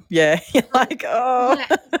mum. Yeah, you're um, like, oh. yeah,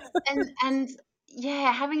 and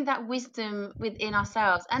yeah, having that wisdom within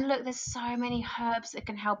ourselves. And look, there's so many herbs that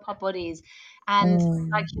can help our bodies. And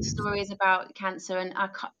like your Mm. stories about cancer, and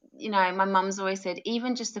my mum's always said,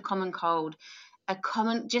 even just a common cold,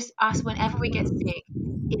 just us, whenever we get sick,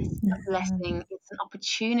 it's a blessing. It's an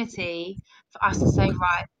opportunity for us to say,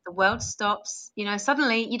 right, the world stops.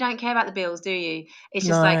 Suddenly you don't care about the bills, do you? It's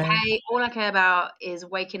just like, No. hey, all I care about is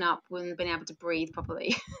waking up and being able to breathe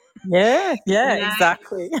properly. Yeah, yeah, you know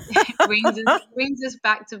exactly. brings us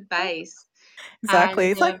back to base. And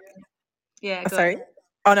Exactly. It's like, yeah, oh, go on. sorry.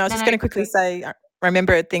 Oh, no, I was No, just no, going to go. quickly say, I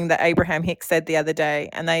remember a thing that Abraham Hicks said the other day,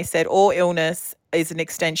 and they said all illness is an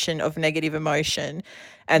extension of negative emotion.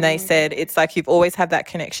 And they Mm, said it's like you've always had that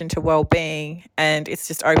connection to well-being, and it's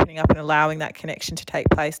just opening up and allowing that connection to take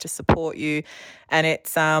place to support you. And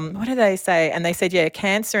it's what do they say? And they said, yeah,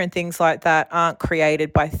 cancer and things like that aren't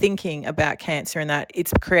created by thinking about cancer, and that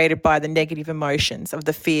it's created by the negative emotions of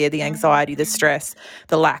the fear, the mm, anxiety, the stress,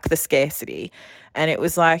 the lack, the scarcity. And it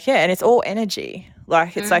was like, yeah, and it's all energy.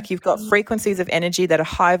 Like, it's mm, like you've got frequencies of energy that are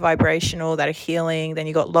high vibrational, that are healing. Then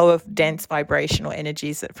you've got lower, dense vibrational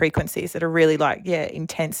energies, that frequencies that are really like, yeah,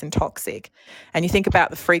 intense and toxic. And you think about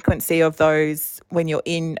the frequency of those when you're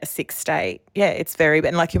in a sick state. Yeah, it's very,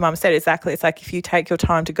 and like your mum said, exactly. It's like if you take your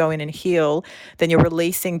time to go in and heal, then you're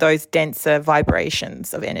releasing those denser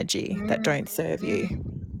vibrations of energy that mm, don't serve you.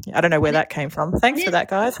 mm. I don't know where And that came from. and Thanks for it's that,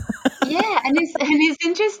 guys. Yeah, and it's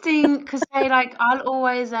interesting because I'll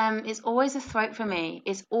always it's always a throat for me.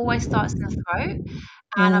 It always starts in the throat,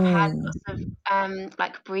 and I've had Mm, lots of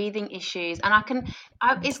like breathing issues, and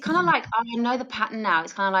it's kind of like, oh, I know the pattern now.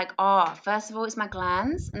 It's kind of like, oh, first of all it's my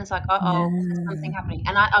glands, and it's like, oh, there's something yeah. happening,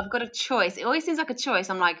 and I've got a choice. It always seems like a choice.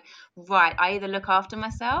 I'm like, right, I either look after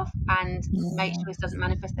myself and make sure this doesn't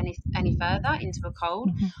manifest any further into a cold,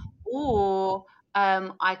 or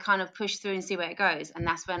I kind of push through and see where it goes. And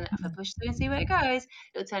that's when, if I push through and see where it goes,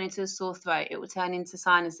 it'll turn into a sore throat. It will turn into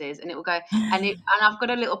sinuses, and it will go. And I've got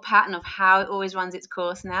a little pattern of how it always runs its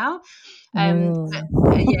course now. But Mm.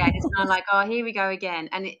 yeah, it's kind of like, oh, here we go again.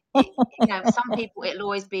 And some people it'll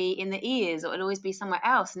always be in the ears, or it'll always be somewhere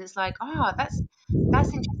else, and it's like, oh, that's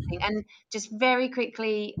interesting. And just very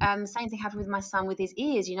quickly, same thing happened with my son with his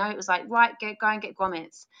ears. It was like, right, go and get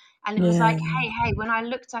grommets. And it was like, Yeah. hey, when I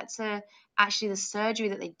looked at actually the surgery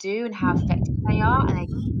that they do and how effective they are, and they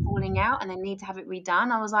keep falling out and they need to have it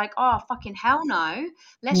redone, I was like, oh, fucking hell no.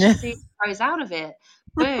 Let's Yeah. just see if it grows out of it.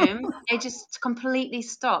 Boom, they just completely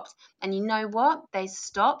stopped. And you know what? They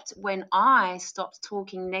stopped when I stopped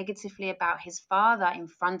talking negatively about his father in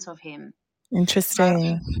front of him. So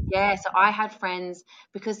Interesting. yeah, so I had friends,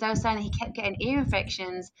 because they were saying that he kept getting ear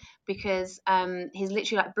infections because he's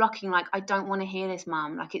literally like blocking, like, I don't want to hear this,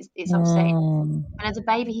 mum. Like, it's upsetting. Mm. And as a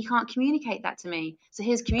baby, he can't communicate that to me. So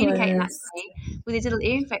he was communicating that Bless. to me with his little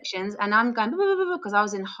ear infections, and I'm going because I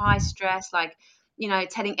was in high stress, like,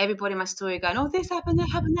 telling everybody my story, going, oh, this happened, that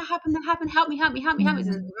happened, that happened, that happened, help me, help me, help me, help me. It's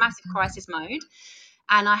in Mm. massive crisis mode.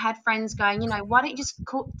 And I had friends going, why don't you just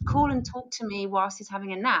call and talk to me whilst he's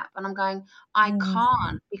having a nap? And I'm going, I Mm.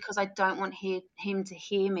 can't, because I don't want him to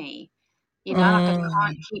hear me. Like I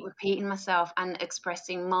can't Mm. keep repeating myself and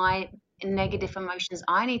expressing my negative emotions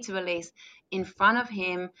I need to release in front of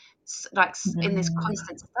him, in this Mm.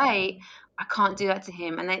 constant state. I can't do that to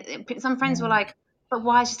him. And some friends were like, but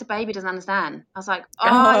why is just a baby doesn't understand? I was like, oh,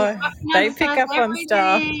 he Oh, fucking they pick understands up on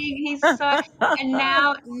stuff. everything. He's so, and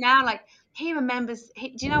now, like, he remembers. Do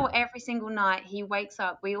you know what? Every single night he wakes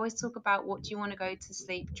up. We always talk about, what do you want to go to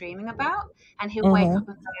sleep dreaming about? And he'll wake up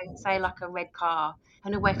Mm-hmm. and go, say, like, a red car,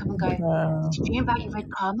 and he'll wake up and go, "Did you dream about your red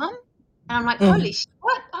car, mum?" And I'm like, "Holy Mm. shit!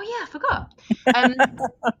 What? Oh yeah, I forgot." And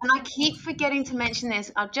I keep forgetting to mention this.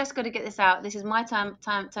 I've just got to get this out. This is my time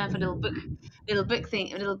for a little book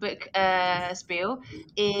thing, a little book spiel.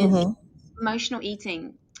 Is Mm-hmm. emotional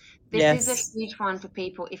eating. This is a Yes. huge one for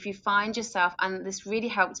people. If you find yourself, and this really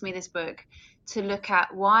helped me, this book, to look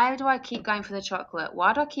at, why do I keep going for the chocolate?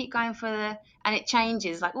 Why do I keep going for and it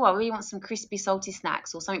changes, like, oh, I really want some crispy, salty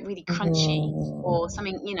snacks, or something really crunchy, or Mm.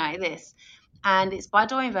 something, this. And it's by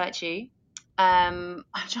Doreen Virtue. I'm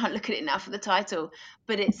trying to look at it now for the title,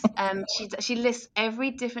 but it's she lists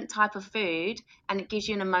every different type of food, and it gives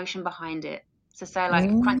you an emotion behind it. So say, like,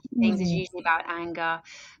 crunchy things is Mm. usually about anger.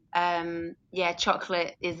 Yeah,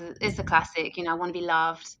 chocolate is a classic. I want to be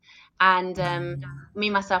loved. And me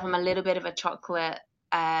myself, I'm a little bit of a chocolate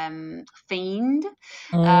fiend.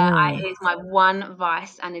 Mm. It's my one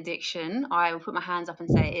vice and addiction. I will put my hands up and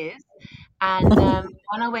say it is. And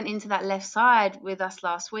when I went into that left side with us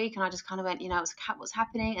last week, and I just kind of went, what's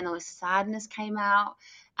happening, and all this sadness came out,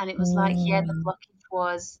 and it was like, yeah, the Mm. blockage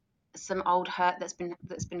was some old hurt that's been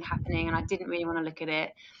happening, and I didn't really want to look at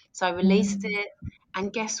it, so I released Mm. it.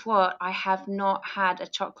 And guess what? I have not had a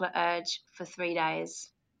chocolate urge for 3 days.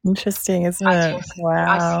 Interesting, isn't I it? just, I see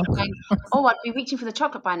Wow. them going, oh, I'd be reaching for the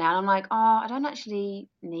chocolate by now. And I'm like, oh, I don't actually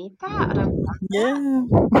need that. I don't want that. Yeah.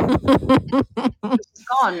 It's just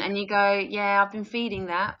gone. And you go, yeah, I've been feeding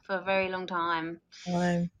that for a very long time. Fine.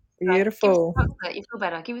 Like, give it Beautiful. some chocolate, you feel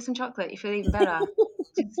better. Give it some chocolate, you feel even better.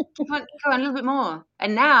 Just keep on a little bit more.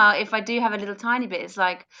 And now, if I do have a little tiny bit, it's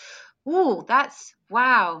like, ooh, that's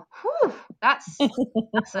wow. Whew, that's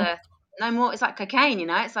a no more. It's like cocaine,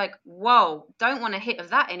 It's like, whoa, don't want a hit of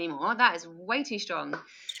that anymore. That is way too strong. Not that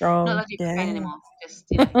Strong. I do cocaine Yeah. anymore. Just,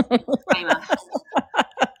 disclaimer.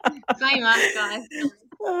 Disclaimer, guys.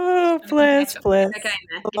 Oh, Trying to compare bless, chocolate to bless.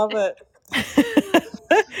 cocaine Love it. there.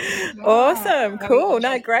 Yeah, Awesome. very Cool.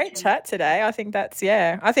 No, great interesting. chat today. I think that's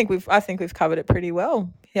yeah. I think we've covered it pretty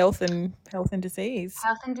well. Health and disease.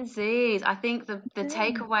 Health and disease. I think the Yeah.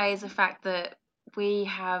 takeaway is the fact that we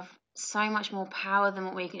have so much more power than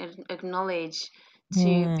what we can acknowledge to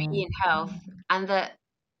be Mm. in health, and that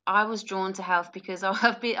I was drawn to health because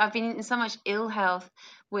I've been in so much ill health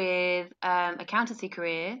with accountancy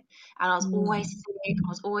career, and I was always Mm. sick. I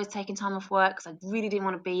was always taking time off work because I really didn't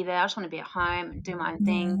want to be there. I just want to be at home and do my own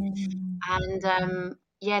thing. Mm. And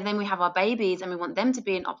yeah, then we have our babies and we want them to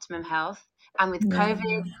be in optimum health. And with Yeah.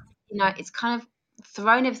 COVID, it's kind of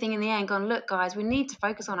thrown everything in the air and gone, look, guys, we need to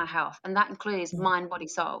focus on our health. And that includes mind, body,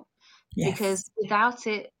 soul. Because Yes. without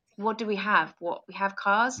it, what do we have? What we have,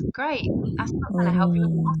 cars? Great. That's not going to help you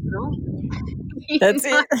in the Mm. hospital. That's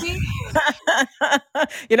You know what it. I mean?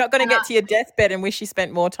 You're not going to And get to your deathbed and wish you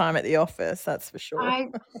spent more time at the office. That's for sure.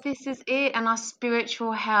 this is it. And our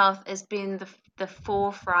spiritual health has been the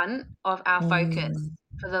forefront of our focus Mm.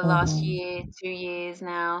 for the last Mhm. year, 2 years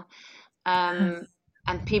now. um,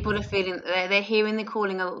 and people are feeling they're hearing the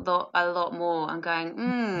calling a lot more and going,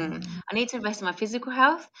 I need to invest in my physical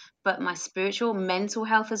health, but my spiritual, mental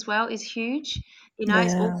health as well is huge.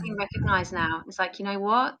 It's all Yeah. being recognized now. It's like, you know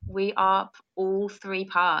what? We are all three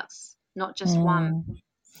parts, not just one.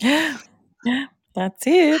 Mm. Yeah, that's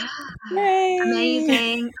it. Yay.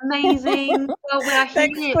 Amazing, amazing. Well, we are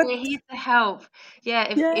Thanks here. for We're here to help. Yeah,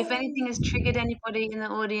 if anything has yay. triggered anybody in the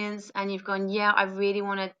audience and you've gone, yeah, I really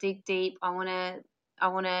want to dig deep. I want to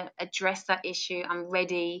address that issue. I'm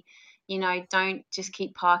ready. Don't just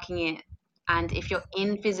keep parking it. And if you're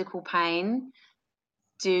in physical pain,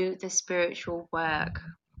 do the spiritual work.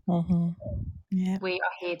 Mhm. Yeah. We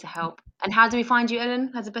are here to help. And how do we find you,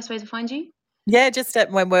 Ellen? How's the best way to find you? Yeah, just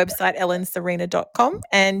at my website, ellenserena.com.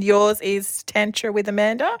 And yours is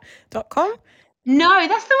tantrawithamanda.com. No,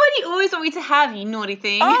 that's the one you always want me to have, you naughty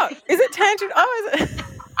thing. Oh, is it tantric? Oh, is it?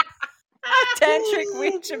 Tantric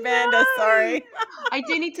witch Amanda, No, sorry. I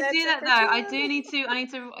do need to do Tantric that though. witch I do Amanda. need to. I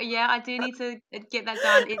need to. Yeah, I do need to get that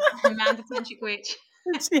done. It's Amanda Tantric Witch.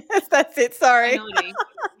 Yes, that's it. So Sorry. naughty.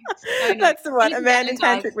 So naughty. That's the Send one. it to Ellen,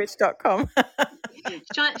 guys. amandatantricwitch.com.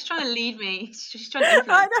 She's trying to lead me. She's trying to I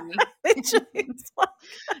influence know. me. Literally, it's like,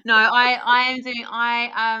 No, I am doing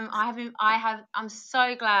I'm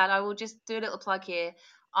so glad. I will just do a little plug here.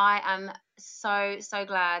 I am so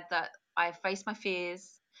glad that I faced my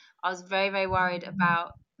fears. I was very worried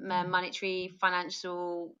about my monetary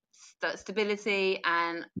financial stability,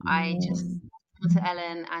 and I just went to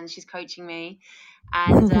Ellen, and she's coaching me,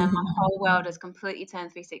 and my whole world has completely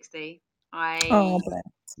turned 360. oh, I bless.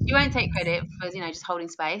 She won't take credit for just holding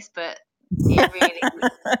space, but it really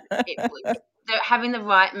it having the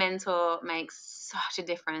right mentor makes such a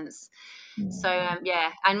difference. So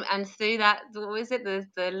yeah, and through that, what was it?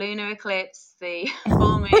 The lunar eclipse, the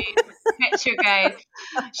full moon, retrograde,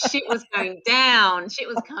 shit was going down, shit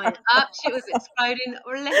was coming up, shit was exploding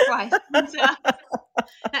left, right, center.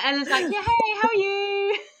 And Ellen's like, yeah, hey, how are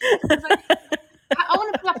you? I was like, I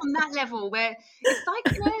want to be up on that level where it's like,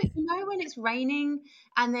 when it's raining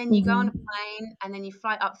and then you go on a Mhm. plane and then you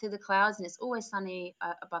fly up through the clouds and it's always sunny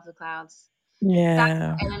above the clouds. That's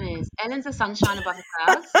Yeah. what Ellen is. Ellen's the sunshine above the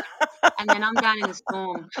clouds, and then I'm down in the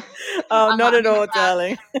storm. Oh, not I'm at in the all,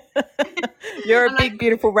 darling. You're a I'm like, big,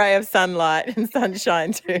 beautiful ray of sunlight and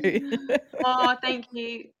sunshine too. oh, thank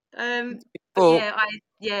you. But Well,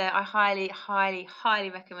 I highly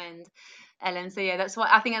recommend Ellen. So yeah, that's why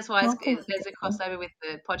I think that's why oh, thank you, there's a darling. crossover with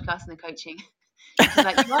the podcast and the coaching. She's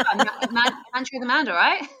like, you are Mantra with Amanda,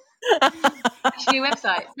 right? Actually, your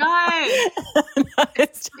website. No, No,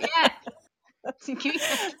 it's not yet. Give me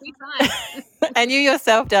time. and you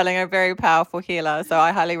yourself, darling, are a very powerful healer. So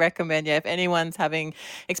I highly recommend, yeah, if anyone's having,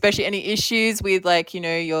 especially any issues with like,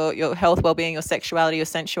 your health, well-being, your sexuality, your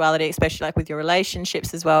sensuality, especially like with your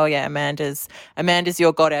relationships as well. Yeah, Amanda's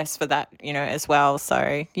your goddess for that, as well.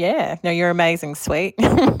 So yeah, no, you're amazing, sweet.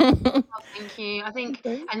 Oh, thank you. I think,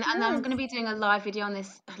 and I'm Yes. going to be doing a live video on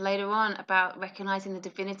this later on about recognizing the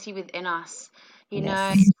divinity within us.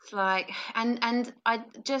 Yes. It's like, and I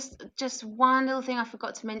just one little thing I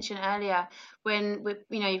forgot to mention earlier when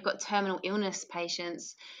you've got terminal illness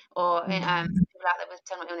patients or Mm. people out there with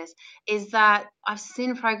terminal illness, is that I've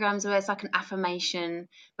seen programs where it's like an affirmation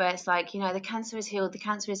where it's like, the cancer is healed, the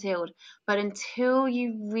cancer is healed, but until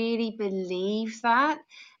you really believe that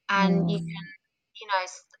and you Mm.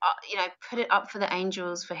 put it up for the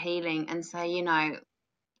angels for healing and say,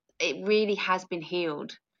 it really has been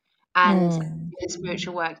healed, and Mm. the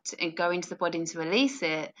spiritual work and go into the body and to release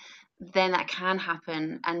it, then that can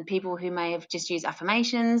happen. And people who may have just used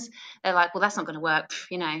affirmations, they're like, well, that's not going to work.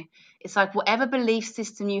 It's like whatever belief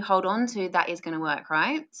system you hold on to, that is going to work,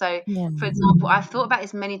 right? So, Yeah. for example, I've thought about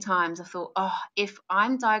this many times. I thought, oh, if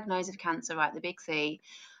I'm diagnosed with cancer, right, the big C,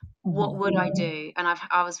 what Mhm. would I do? And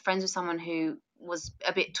I was friends with someone who was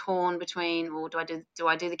a bit torn between, well, do I do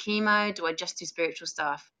the chemo? Do I just do spiritual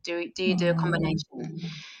stuff? Do you do a Mm. combination?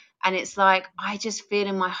 And it's like I just feel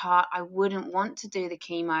in my heart I wouldn't want to do the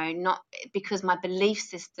chemo, not because my belief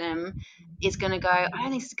system is going to go, I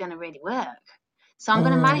don't think this is going to really work. So I'm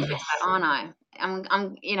going to manifest Mm. that, aren't I?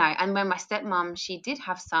 And when my stepmom, she did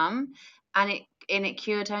have some, and it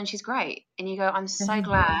cured her, and she's great. And you go, I'm so Yeah.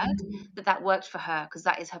 glad that worked for her because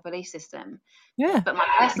that is her belief system. Yeah. But my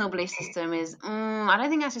personal belief system is, I don't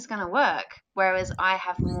think that's just going to work. Whereas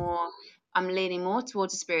I'm leaning more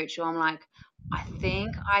towards the spiritual. I'm like, I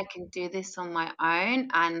think I can do this on my own,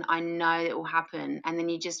 and I know it will happen. And then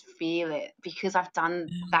you just feel it because I've done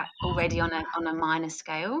that already on a minor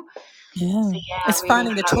scale. Yeah. So yeah, I It's really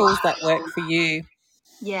finding the have. tools that work for you.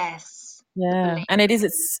 Yes, the Yeah, belief.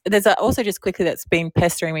 and also just quickly that's been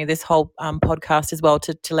pestering me this whole podcast as well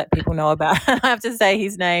to let people know about. I have to say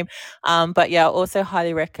his name, but yeah, I also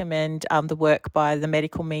highly recommend the work by the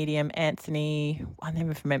medical medium Anthony. I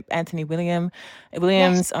never remember Anthony Yes,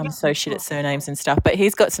 Williams. I'm yes, so shit at yes. surnames and stuff, but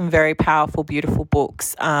he's got some very powerful, beautiful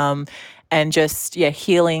books. And just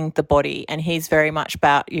healing the body, and he's very much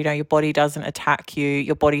about your body doesn't attack you,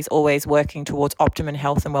 your body's always working towards optimum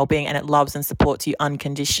health and well-being, and it loves and supports you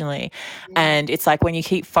unconditionally. Mm, And it's like when you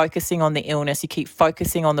keep focusing on the illness, you keep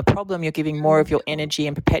focusing on the problem, you're giving more of your energy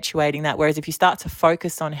and perpetuating that. Whereas if you start to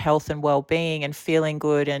focus on health and well-being and feeling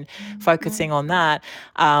good and mm, focusing on that,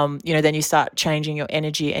 then you start changing your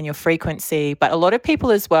energy and your frequency. But a lot of people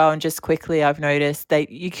as well, and just quickly, I've noticed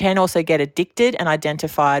that you can also get addicted and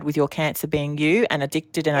identified with your cancer being you, and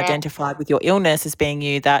addicted and yeah. identified with your illness as being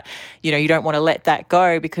you, that you don't want to let that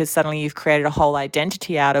go because suddenly you've created a whole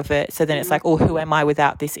identity out of it. So then it's like, oh, who am I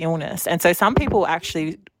without this illness? And so some people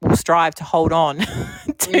actually will strive to hold on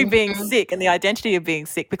to being Mm-hmm. sick and the identity of being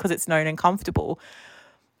sick because it's known and comfortable.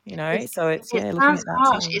 So it's, It looking sounds at that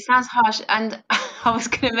harsh. too. It sounds harsh, and I was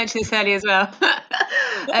going to mention this earlier as well.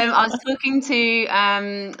 I was talking to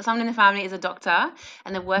someone in the family is a doctor,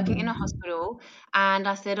 and they're working in a hospital. And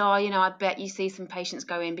I said, "Oh, I bet you see some patients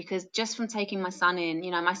go in because just from taking my son in,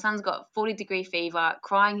 my son's got 40-degree fever,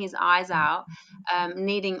 crying his eyes out,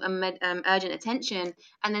 needing urgent attention,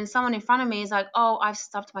 and then someone in front of me is like, "Oh, I've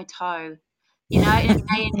stubbed my toe." In an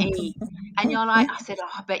A&E. And you're like, I said, "Oh,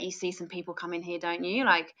 I bet you see some people come in here, don't you?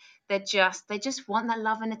 Like, they just want that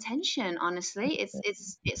love and attention, honestly.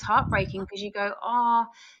 It's heartbreaking because you go, oh,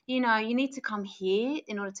 you need to come here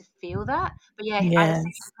in order to feel that. But yeah, I see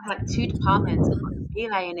Yes. like two departments. You've got the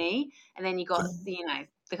real A&E, and then you got the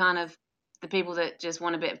kind of the people that just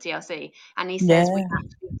want a bit of TLC. And he says we Yeah.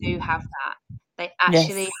 actually do have that. They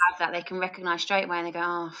actually Yes. have that. They can recognize straight away, and they go,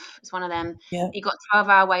 "Oh, it's one of them. Yeah. You got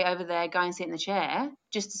 12-hour wait over there, go and sit in the chair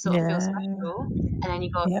just to sort of feel Yeah. special." And then you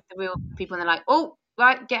got Yep. the real people, and they're like, "Oh,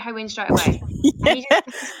 right, get her in straight away." And you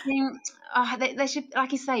just think, oh, they should,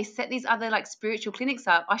 like you say, set these other like spiritual clinics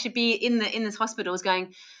up. I should be in this hospitals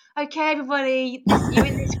going, "Okay, everybody, you're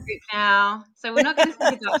in this group now, so we're not going to see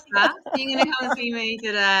the doctor. You're going to come and see me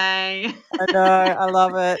today." I know, I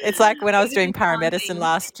love it. It's like when I We're was just doing paramedicine demanding.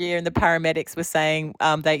 last year, and the paramedics were saying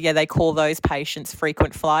they call those patients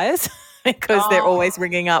frequent flyers because they're Oh, always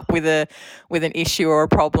ringing up with an issue or a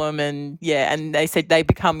problem, and they said they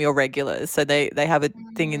become your regulars. So they have a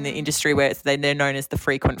thing in the mm. industry where they're known as the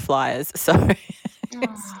frequent flyers. So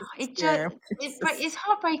it's Oh, just, it just yeah, it it's break just, it's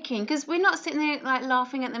heartbreaking because we're not sitting there like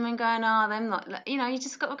laughing at them and going, "Oh, them not," like, you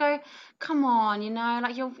just got to go, "Come on,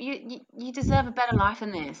 like you deserve a better life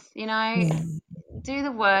than this, yeah, do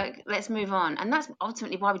the work, let's move on." And that's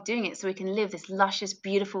ultimately why we're doing it, so we can live this luscious,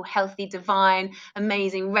 beautiful, healthy, divine,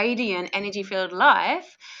 amazing, radiant, energy-filled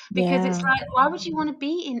life. Because it's yeah, like, why would you want to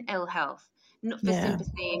be in ill health? Not for yeah,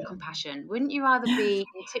 sympathy and compassion. Wouldn't you rather be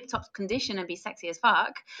in tip-top condition and be sexy as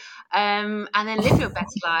fuck, and then live your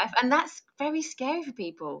best life? And that's very scary for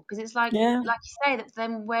people because it's yeah, like you say, that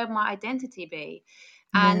then where would my identity be?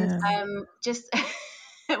 And yeah. just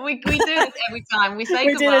we do this every time. We say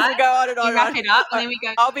We do this. goodbye, We go on and we on and wrap on. it up, and then we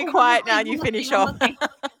go, I'll be "Oh, one more quiet now, thing, and one you more thing, finish one more off. thing."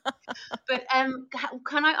 But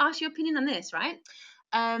can I ask your opinion on this, right?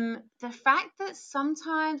 The fact that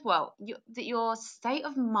sometimes, well, that your state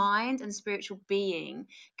of mind and spiritual being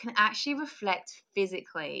can actually reflect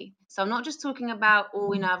physically. So I'm not just talking about,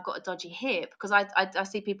 oh, I've got a dodgy hip, because I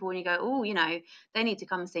see people when you go, oh, they need to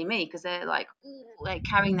come and see me because they're like, ooh, like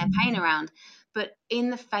carrying their pain around, but in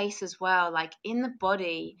the face as well, like in the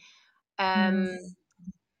body. Um, Mm,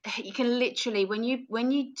 you can literally, when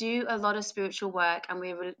you do a lot of spiritual work, and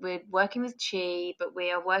we're working with chi, but we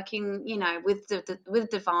are working with with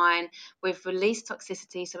divine. We've released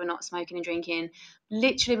toxicity, so we're not smoking and drinking.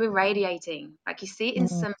 Literally, we're radiating, like you see it in mm,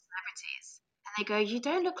 some celebrities, and they go, "You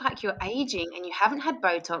don't look like you're aging, and you haven't had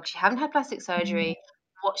Botox, you haven't had plastic mm, surgery.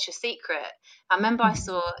 What's your secret?" I remember I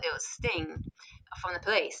saw it was Sting from the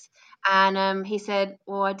police, and he said,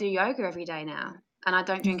 "Well, I do yoga every day now, and I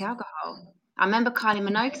don't drink alcohol." I remember Kylie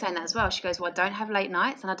Minogue saying that as well. She goes, "Well, I don't have late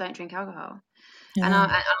nights and I don't drink alcohol, and yeah.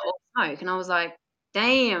 or smoke." And I was like,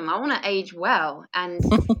 "Damn, I want to age well." And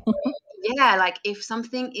yeah, like if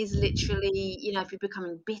something is literally, if you're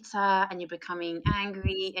becoming bitter and you're becoming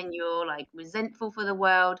angry and you're like resentful for the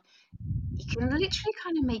world, it can literally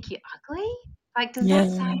kind of make you ugly. Like, does that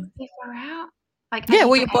sound Yeah. too far out? Like, as Yeah, you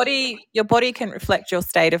well, get your body can reflect your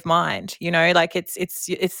state of mind. Like it's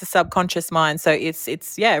the subconscious mind. So it's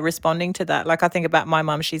responding to that. Like I think about my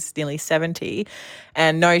mum. She's nearly 70,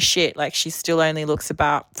 and no shit, like she still only looks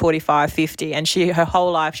about 45, 50, and her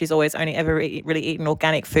whole life she's always only ever really eaten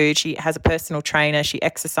organic food. She has a personal trainer. She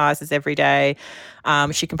exercises every day.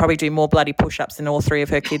 She can probably do more bloody push-ups than all three of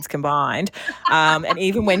her kids combined. And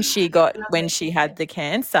even love when it. she had the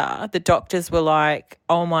cancer, the doctors were like,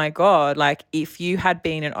 "Oh my god, like if you had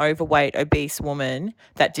been an overweight, obese woman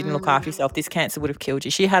that didn't look after Mm, yourself, this cancer would have killed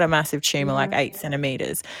you." She had a massive tumor, like yeah. 8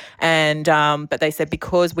 centimeters, and but they said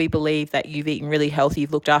because we believe that you've eaten really healthy,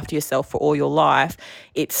 you've looked after yourself for all your life,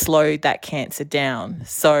 it slowed that cancer down,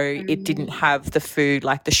 so it didn't Mm, have the food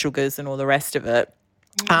like the sugars and all the rest of it.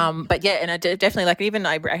 mm, But yeah, and I definitely, like, even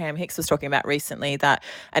Abraham Hicks was talking about recently that,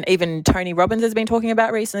 and even Tony Robbins has been talking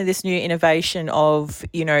about recently, this new innovation of,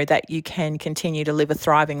 that you can continue to live a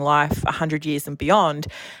thriving life 100 years and beyond.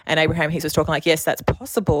 And Abraham Hicks was talking like, yes, that's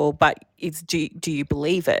possible, but do you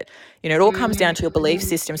believe it? It all comes down to your belief mm,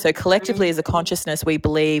 system. So collectively as a consciousness, we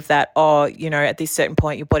believe that, at this certain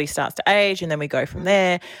point, your body starts to age and then we go from mm,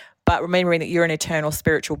 there. but remembering that you're an eternal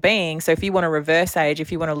spiritual being. So if you want to reverse age, if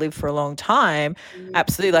you want to live for a long time,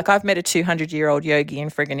 absolutely. Like I've met a 200-year-old yogi in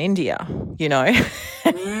friggin' India, you know.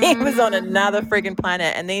 He was on another friggin'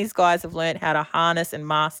 planet, and these guys have learned how to harness and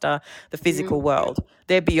master the physical world.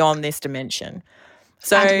 They're beyond this dimension.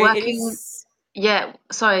 So And it working, is. yeah,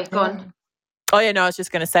 sorry, go Yeah. on. Oh yeah, no, I was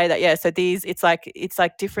just going to say that. Yeah, so these, it's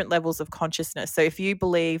like different levels of consciousness. So if you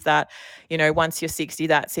believe that, you know, once you're 60,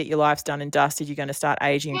 that's it, your life's done and dusted, you're going to start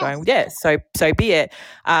aging and going, Yes. yeah, so be it.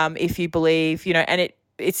 If you believe, you know, and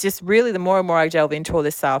it's just really the more and more I delve into all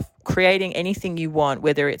this stuff, creating anything you want,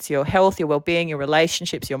 whether it's your health, your well-being, your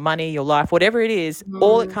relationships, your money, your life, whatever it is,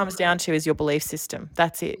 all it Mm, comes down to is your belief system.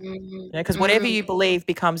 That's it. mm, You know, because whatever mm, you believe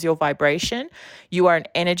becomes your vibration. You are an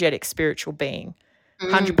energetic spiritual being, mm,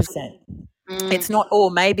 100%. mm, It's not, oh,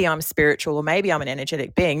 maybe I'm spiritual or maybe I'm an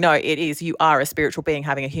energetic being. No, it is, you are a spiritual being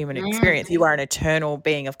having a human mm. experience. You are an eternal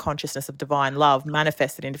being of consciousness of divine love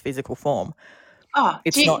manifested into physical form. Oh,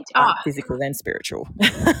 It's not physical then spiritual.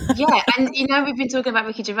 yeah, and you know we've been talking about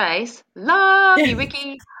Ricky Gervais. Love Yeah. you,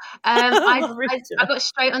 Ricky. Ricky I Gervais. got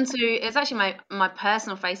straight onto it's actually my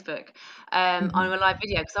personal Facebook on a live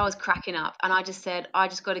video because I was cracking up and I just said I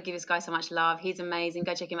just got to give this guy so much love. He's amazing.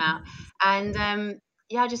 Go check him out. And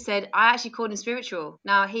yeah, I just said I actually called him spiritual.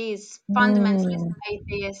 Now he's fundamentalist, Mm,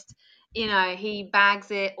 atheist. You know, he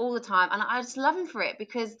bags it all the time, and I just love him for it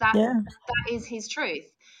because yeah. that is his truth.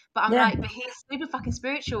 But I'm Yeah. like, but he's super fucking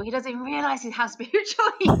spiritual. He doesn't even realize how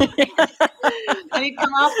spiritual he is. And he'd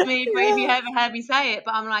come after me if you Yeah. ever heard me say it.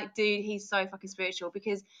 But I'm like, dude, he's so fucking spiritual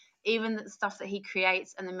because even the stuff that he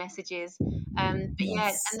creates and the messages. But yeah,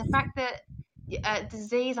 Yes. and the fact that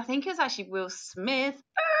disease, I think it was actually Will Smith.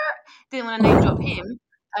 Didn't want to name drop him.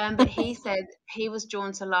 But he said he was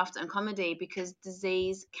drawn to laughter and comedy because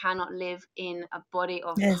disease cannot live in a body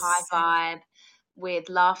of high Yes. vibe with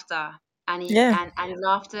laughter Yeah. and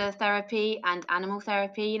laughter therapy and animal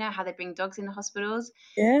therapy. You know how they bring dogs in the hospitals.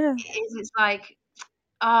 Yeah. It's like,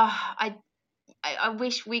 ah, I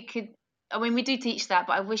wish we could. I mean, we do teach that,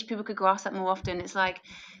 but I wish people could grasp that more often. It's like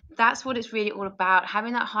that's what it's really all about: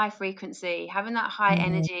 having that high frequency, having that high Mhm.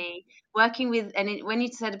 energy, working with. And when you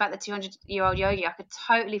said about the 200-year-old yogi, I could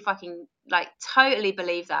totally fucking like totally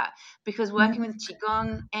believe that because Yeah. working with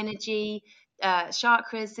qigong energy,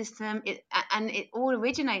 chakras system, and it all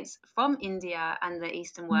originates from India and the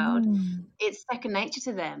Eastern world. Mm. It's second nature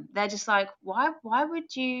to them. They're just like, why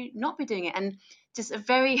would you not be doing it? And just a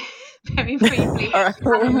very, very briefly All right,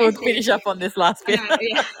 had a we'll finish message. up on this last bit.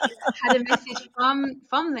 Yeah, had a message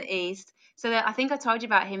from the East. So that I think I told you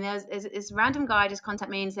about him. There was this random guy just contacted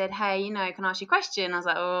me and said, "Hey, you know, can I ask you a question?" I was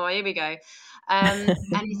like, "Oh, here we go." And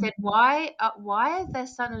he said, why are there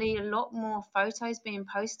suddenly a lot more photos being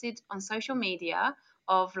posted on social media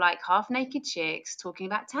of like half naked chicks talking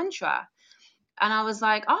about tantra?" And I was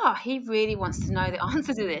like, "Oh, he really wants to know the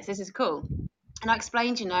answer to this. This is cool." And I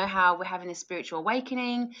explained, you know, how we're having a spiritual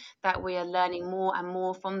awakening, that we are learning more and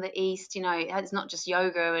more from the East. You know, it's not just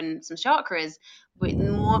yoga and some chakras.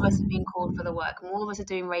 More of us are being called for the work. More of us are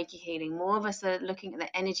doing Reiki healing. More of us are looking at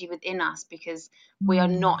the energy within us because we are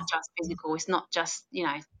not just physical. It's not just, you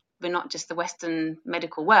know, we're not just the Western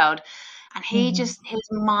medical world. And he was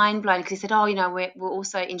mind blown because he said, oh, you know, we're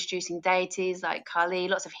also introducing deities like Kali,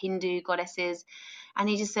 lots of Hindu goddesses. And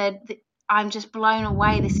he just said, I'm just blown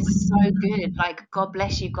away. This is so good. Like, God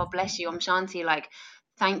bless you. God bless you. I'm Shanti. Like,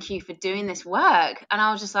 thank you for doing this work. And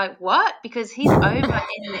I was just like, what? Because he's over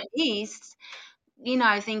in the East, you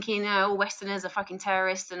know, thinking all Westerners are fucking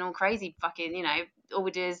terrorists and all crazy fucking, you know, all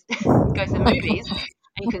we do is go to the movies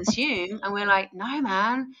and consume. And we're like, no,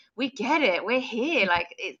 man, we get it. We're here. Like,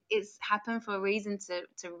 it's happened for a reason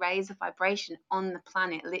to raise the vibration on the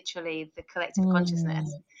planet, literally, the collective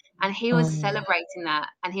consciousness. And he was celebrating that.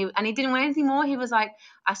 And he didn't want anything more. He was like,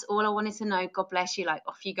 that's all I wanted to know. God bless you. Like,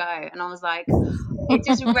 off you go. And I was like, it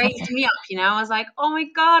just raised me up, you know. I was like, oh my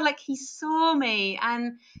God, like he saw me.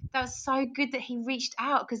 And that was so good that he reached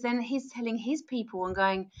out because then he's telling his people and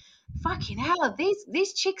going, fucking hell,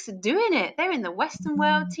 these chicks are doing it. They're in the Western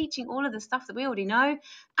world teaching all of the stuff that we already know,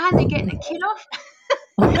 and they're getting a kid off.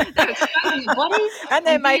 They're exposing their bodies And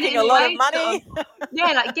they're and doing it making in a a lot of way to sort of, money.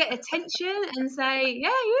 yeah, like get attention and say, yeah,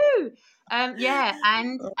 you. Yeah, Oh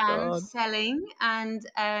and God. selling and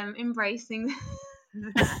embracing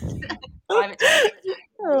that private jet.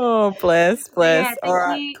 Oh, bless, So yeah, bless. All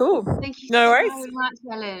right, cool. thank you No so worries. much,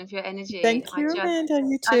 Helen, for your energy. Thank you, Amanda.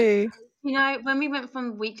 You I, too. you know, when we went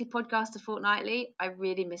from weekly podcast to fortnightly, I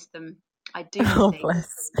really miss them. I do miss Oh, these.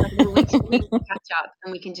 bless. Like a little weekly catch up,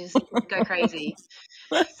 and we can just go crazy.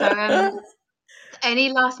 So,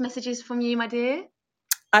 any last messages from you, my dear?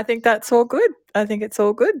 I think that's all good. I think it's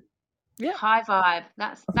all good. Yeah. High vibe.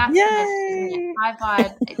 That's the message, isn't it? Yay. High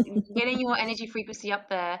vibe, getting your energy frequency up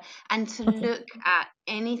there, and to look at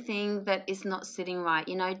anything that is not sitting right.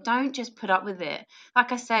 Don't just put up with it.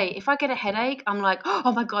 Like I say, if I get a headache, I'm like,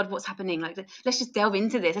 oh my God, what's happening? Like, let's just delve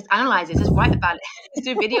into this. Let's analyze this. Let's write about it. Let's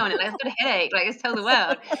do a video on it. Like, I've got a headache. Like, let's tell the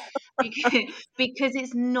world. Because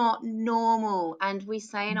it's not normal. And we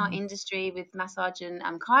say in our industry with massage and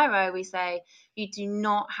chiro, we say you do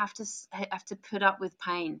not have to put up with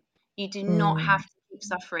pain. You do not have Mm, to keep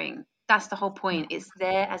suffering. That's the whole point. It's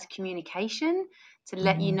there as communication to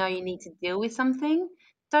let you know you need to deal with something.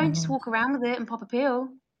 Don't just walk around with it and pop a pill.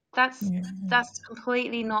 That's yeah. that's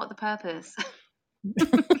completely not the purpose.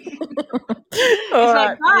 It's All like,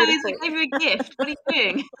 right, guys, I beautiful. gave you a gift. What are you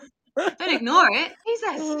doing? Don't ignore it.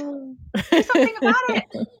 Jesus, Oh, do something about it.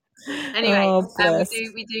 Anyway, oh, we bless.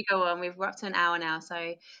 do go on. We're up to an hour now,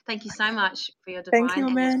 so thank you so much for your Thank divine you,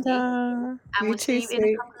 energy, Amanda. and You we'll too, see you in a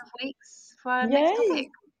sweet. couple of weeks for our next Yay. topic.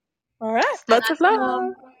 All right. Stay Lots of nice and warm.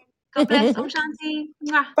 love. God bless. Om Shanti.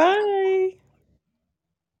 Mwah. Bye.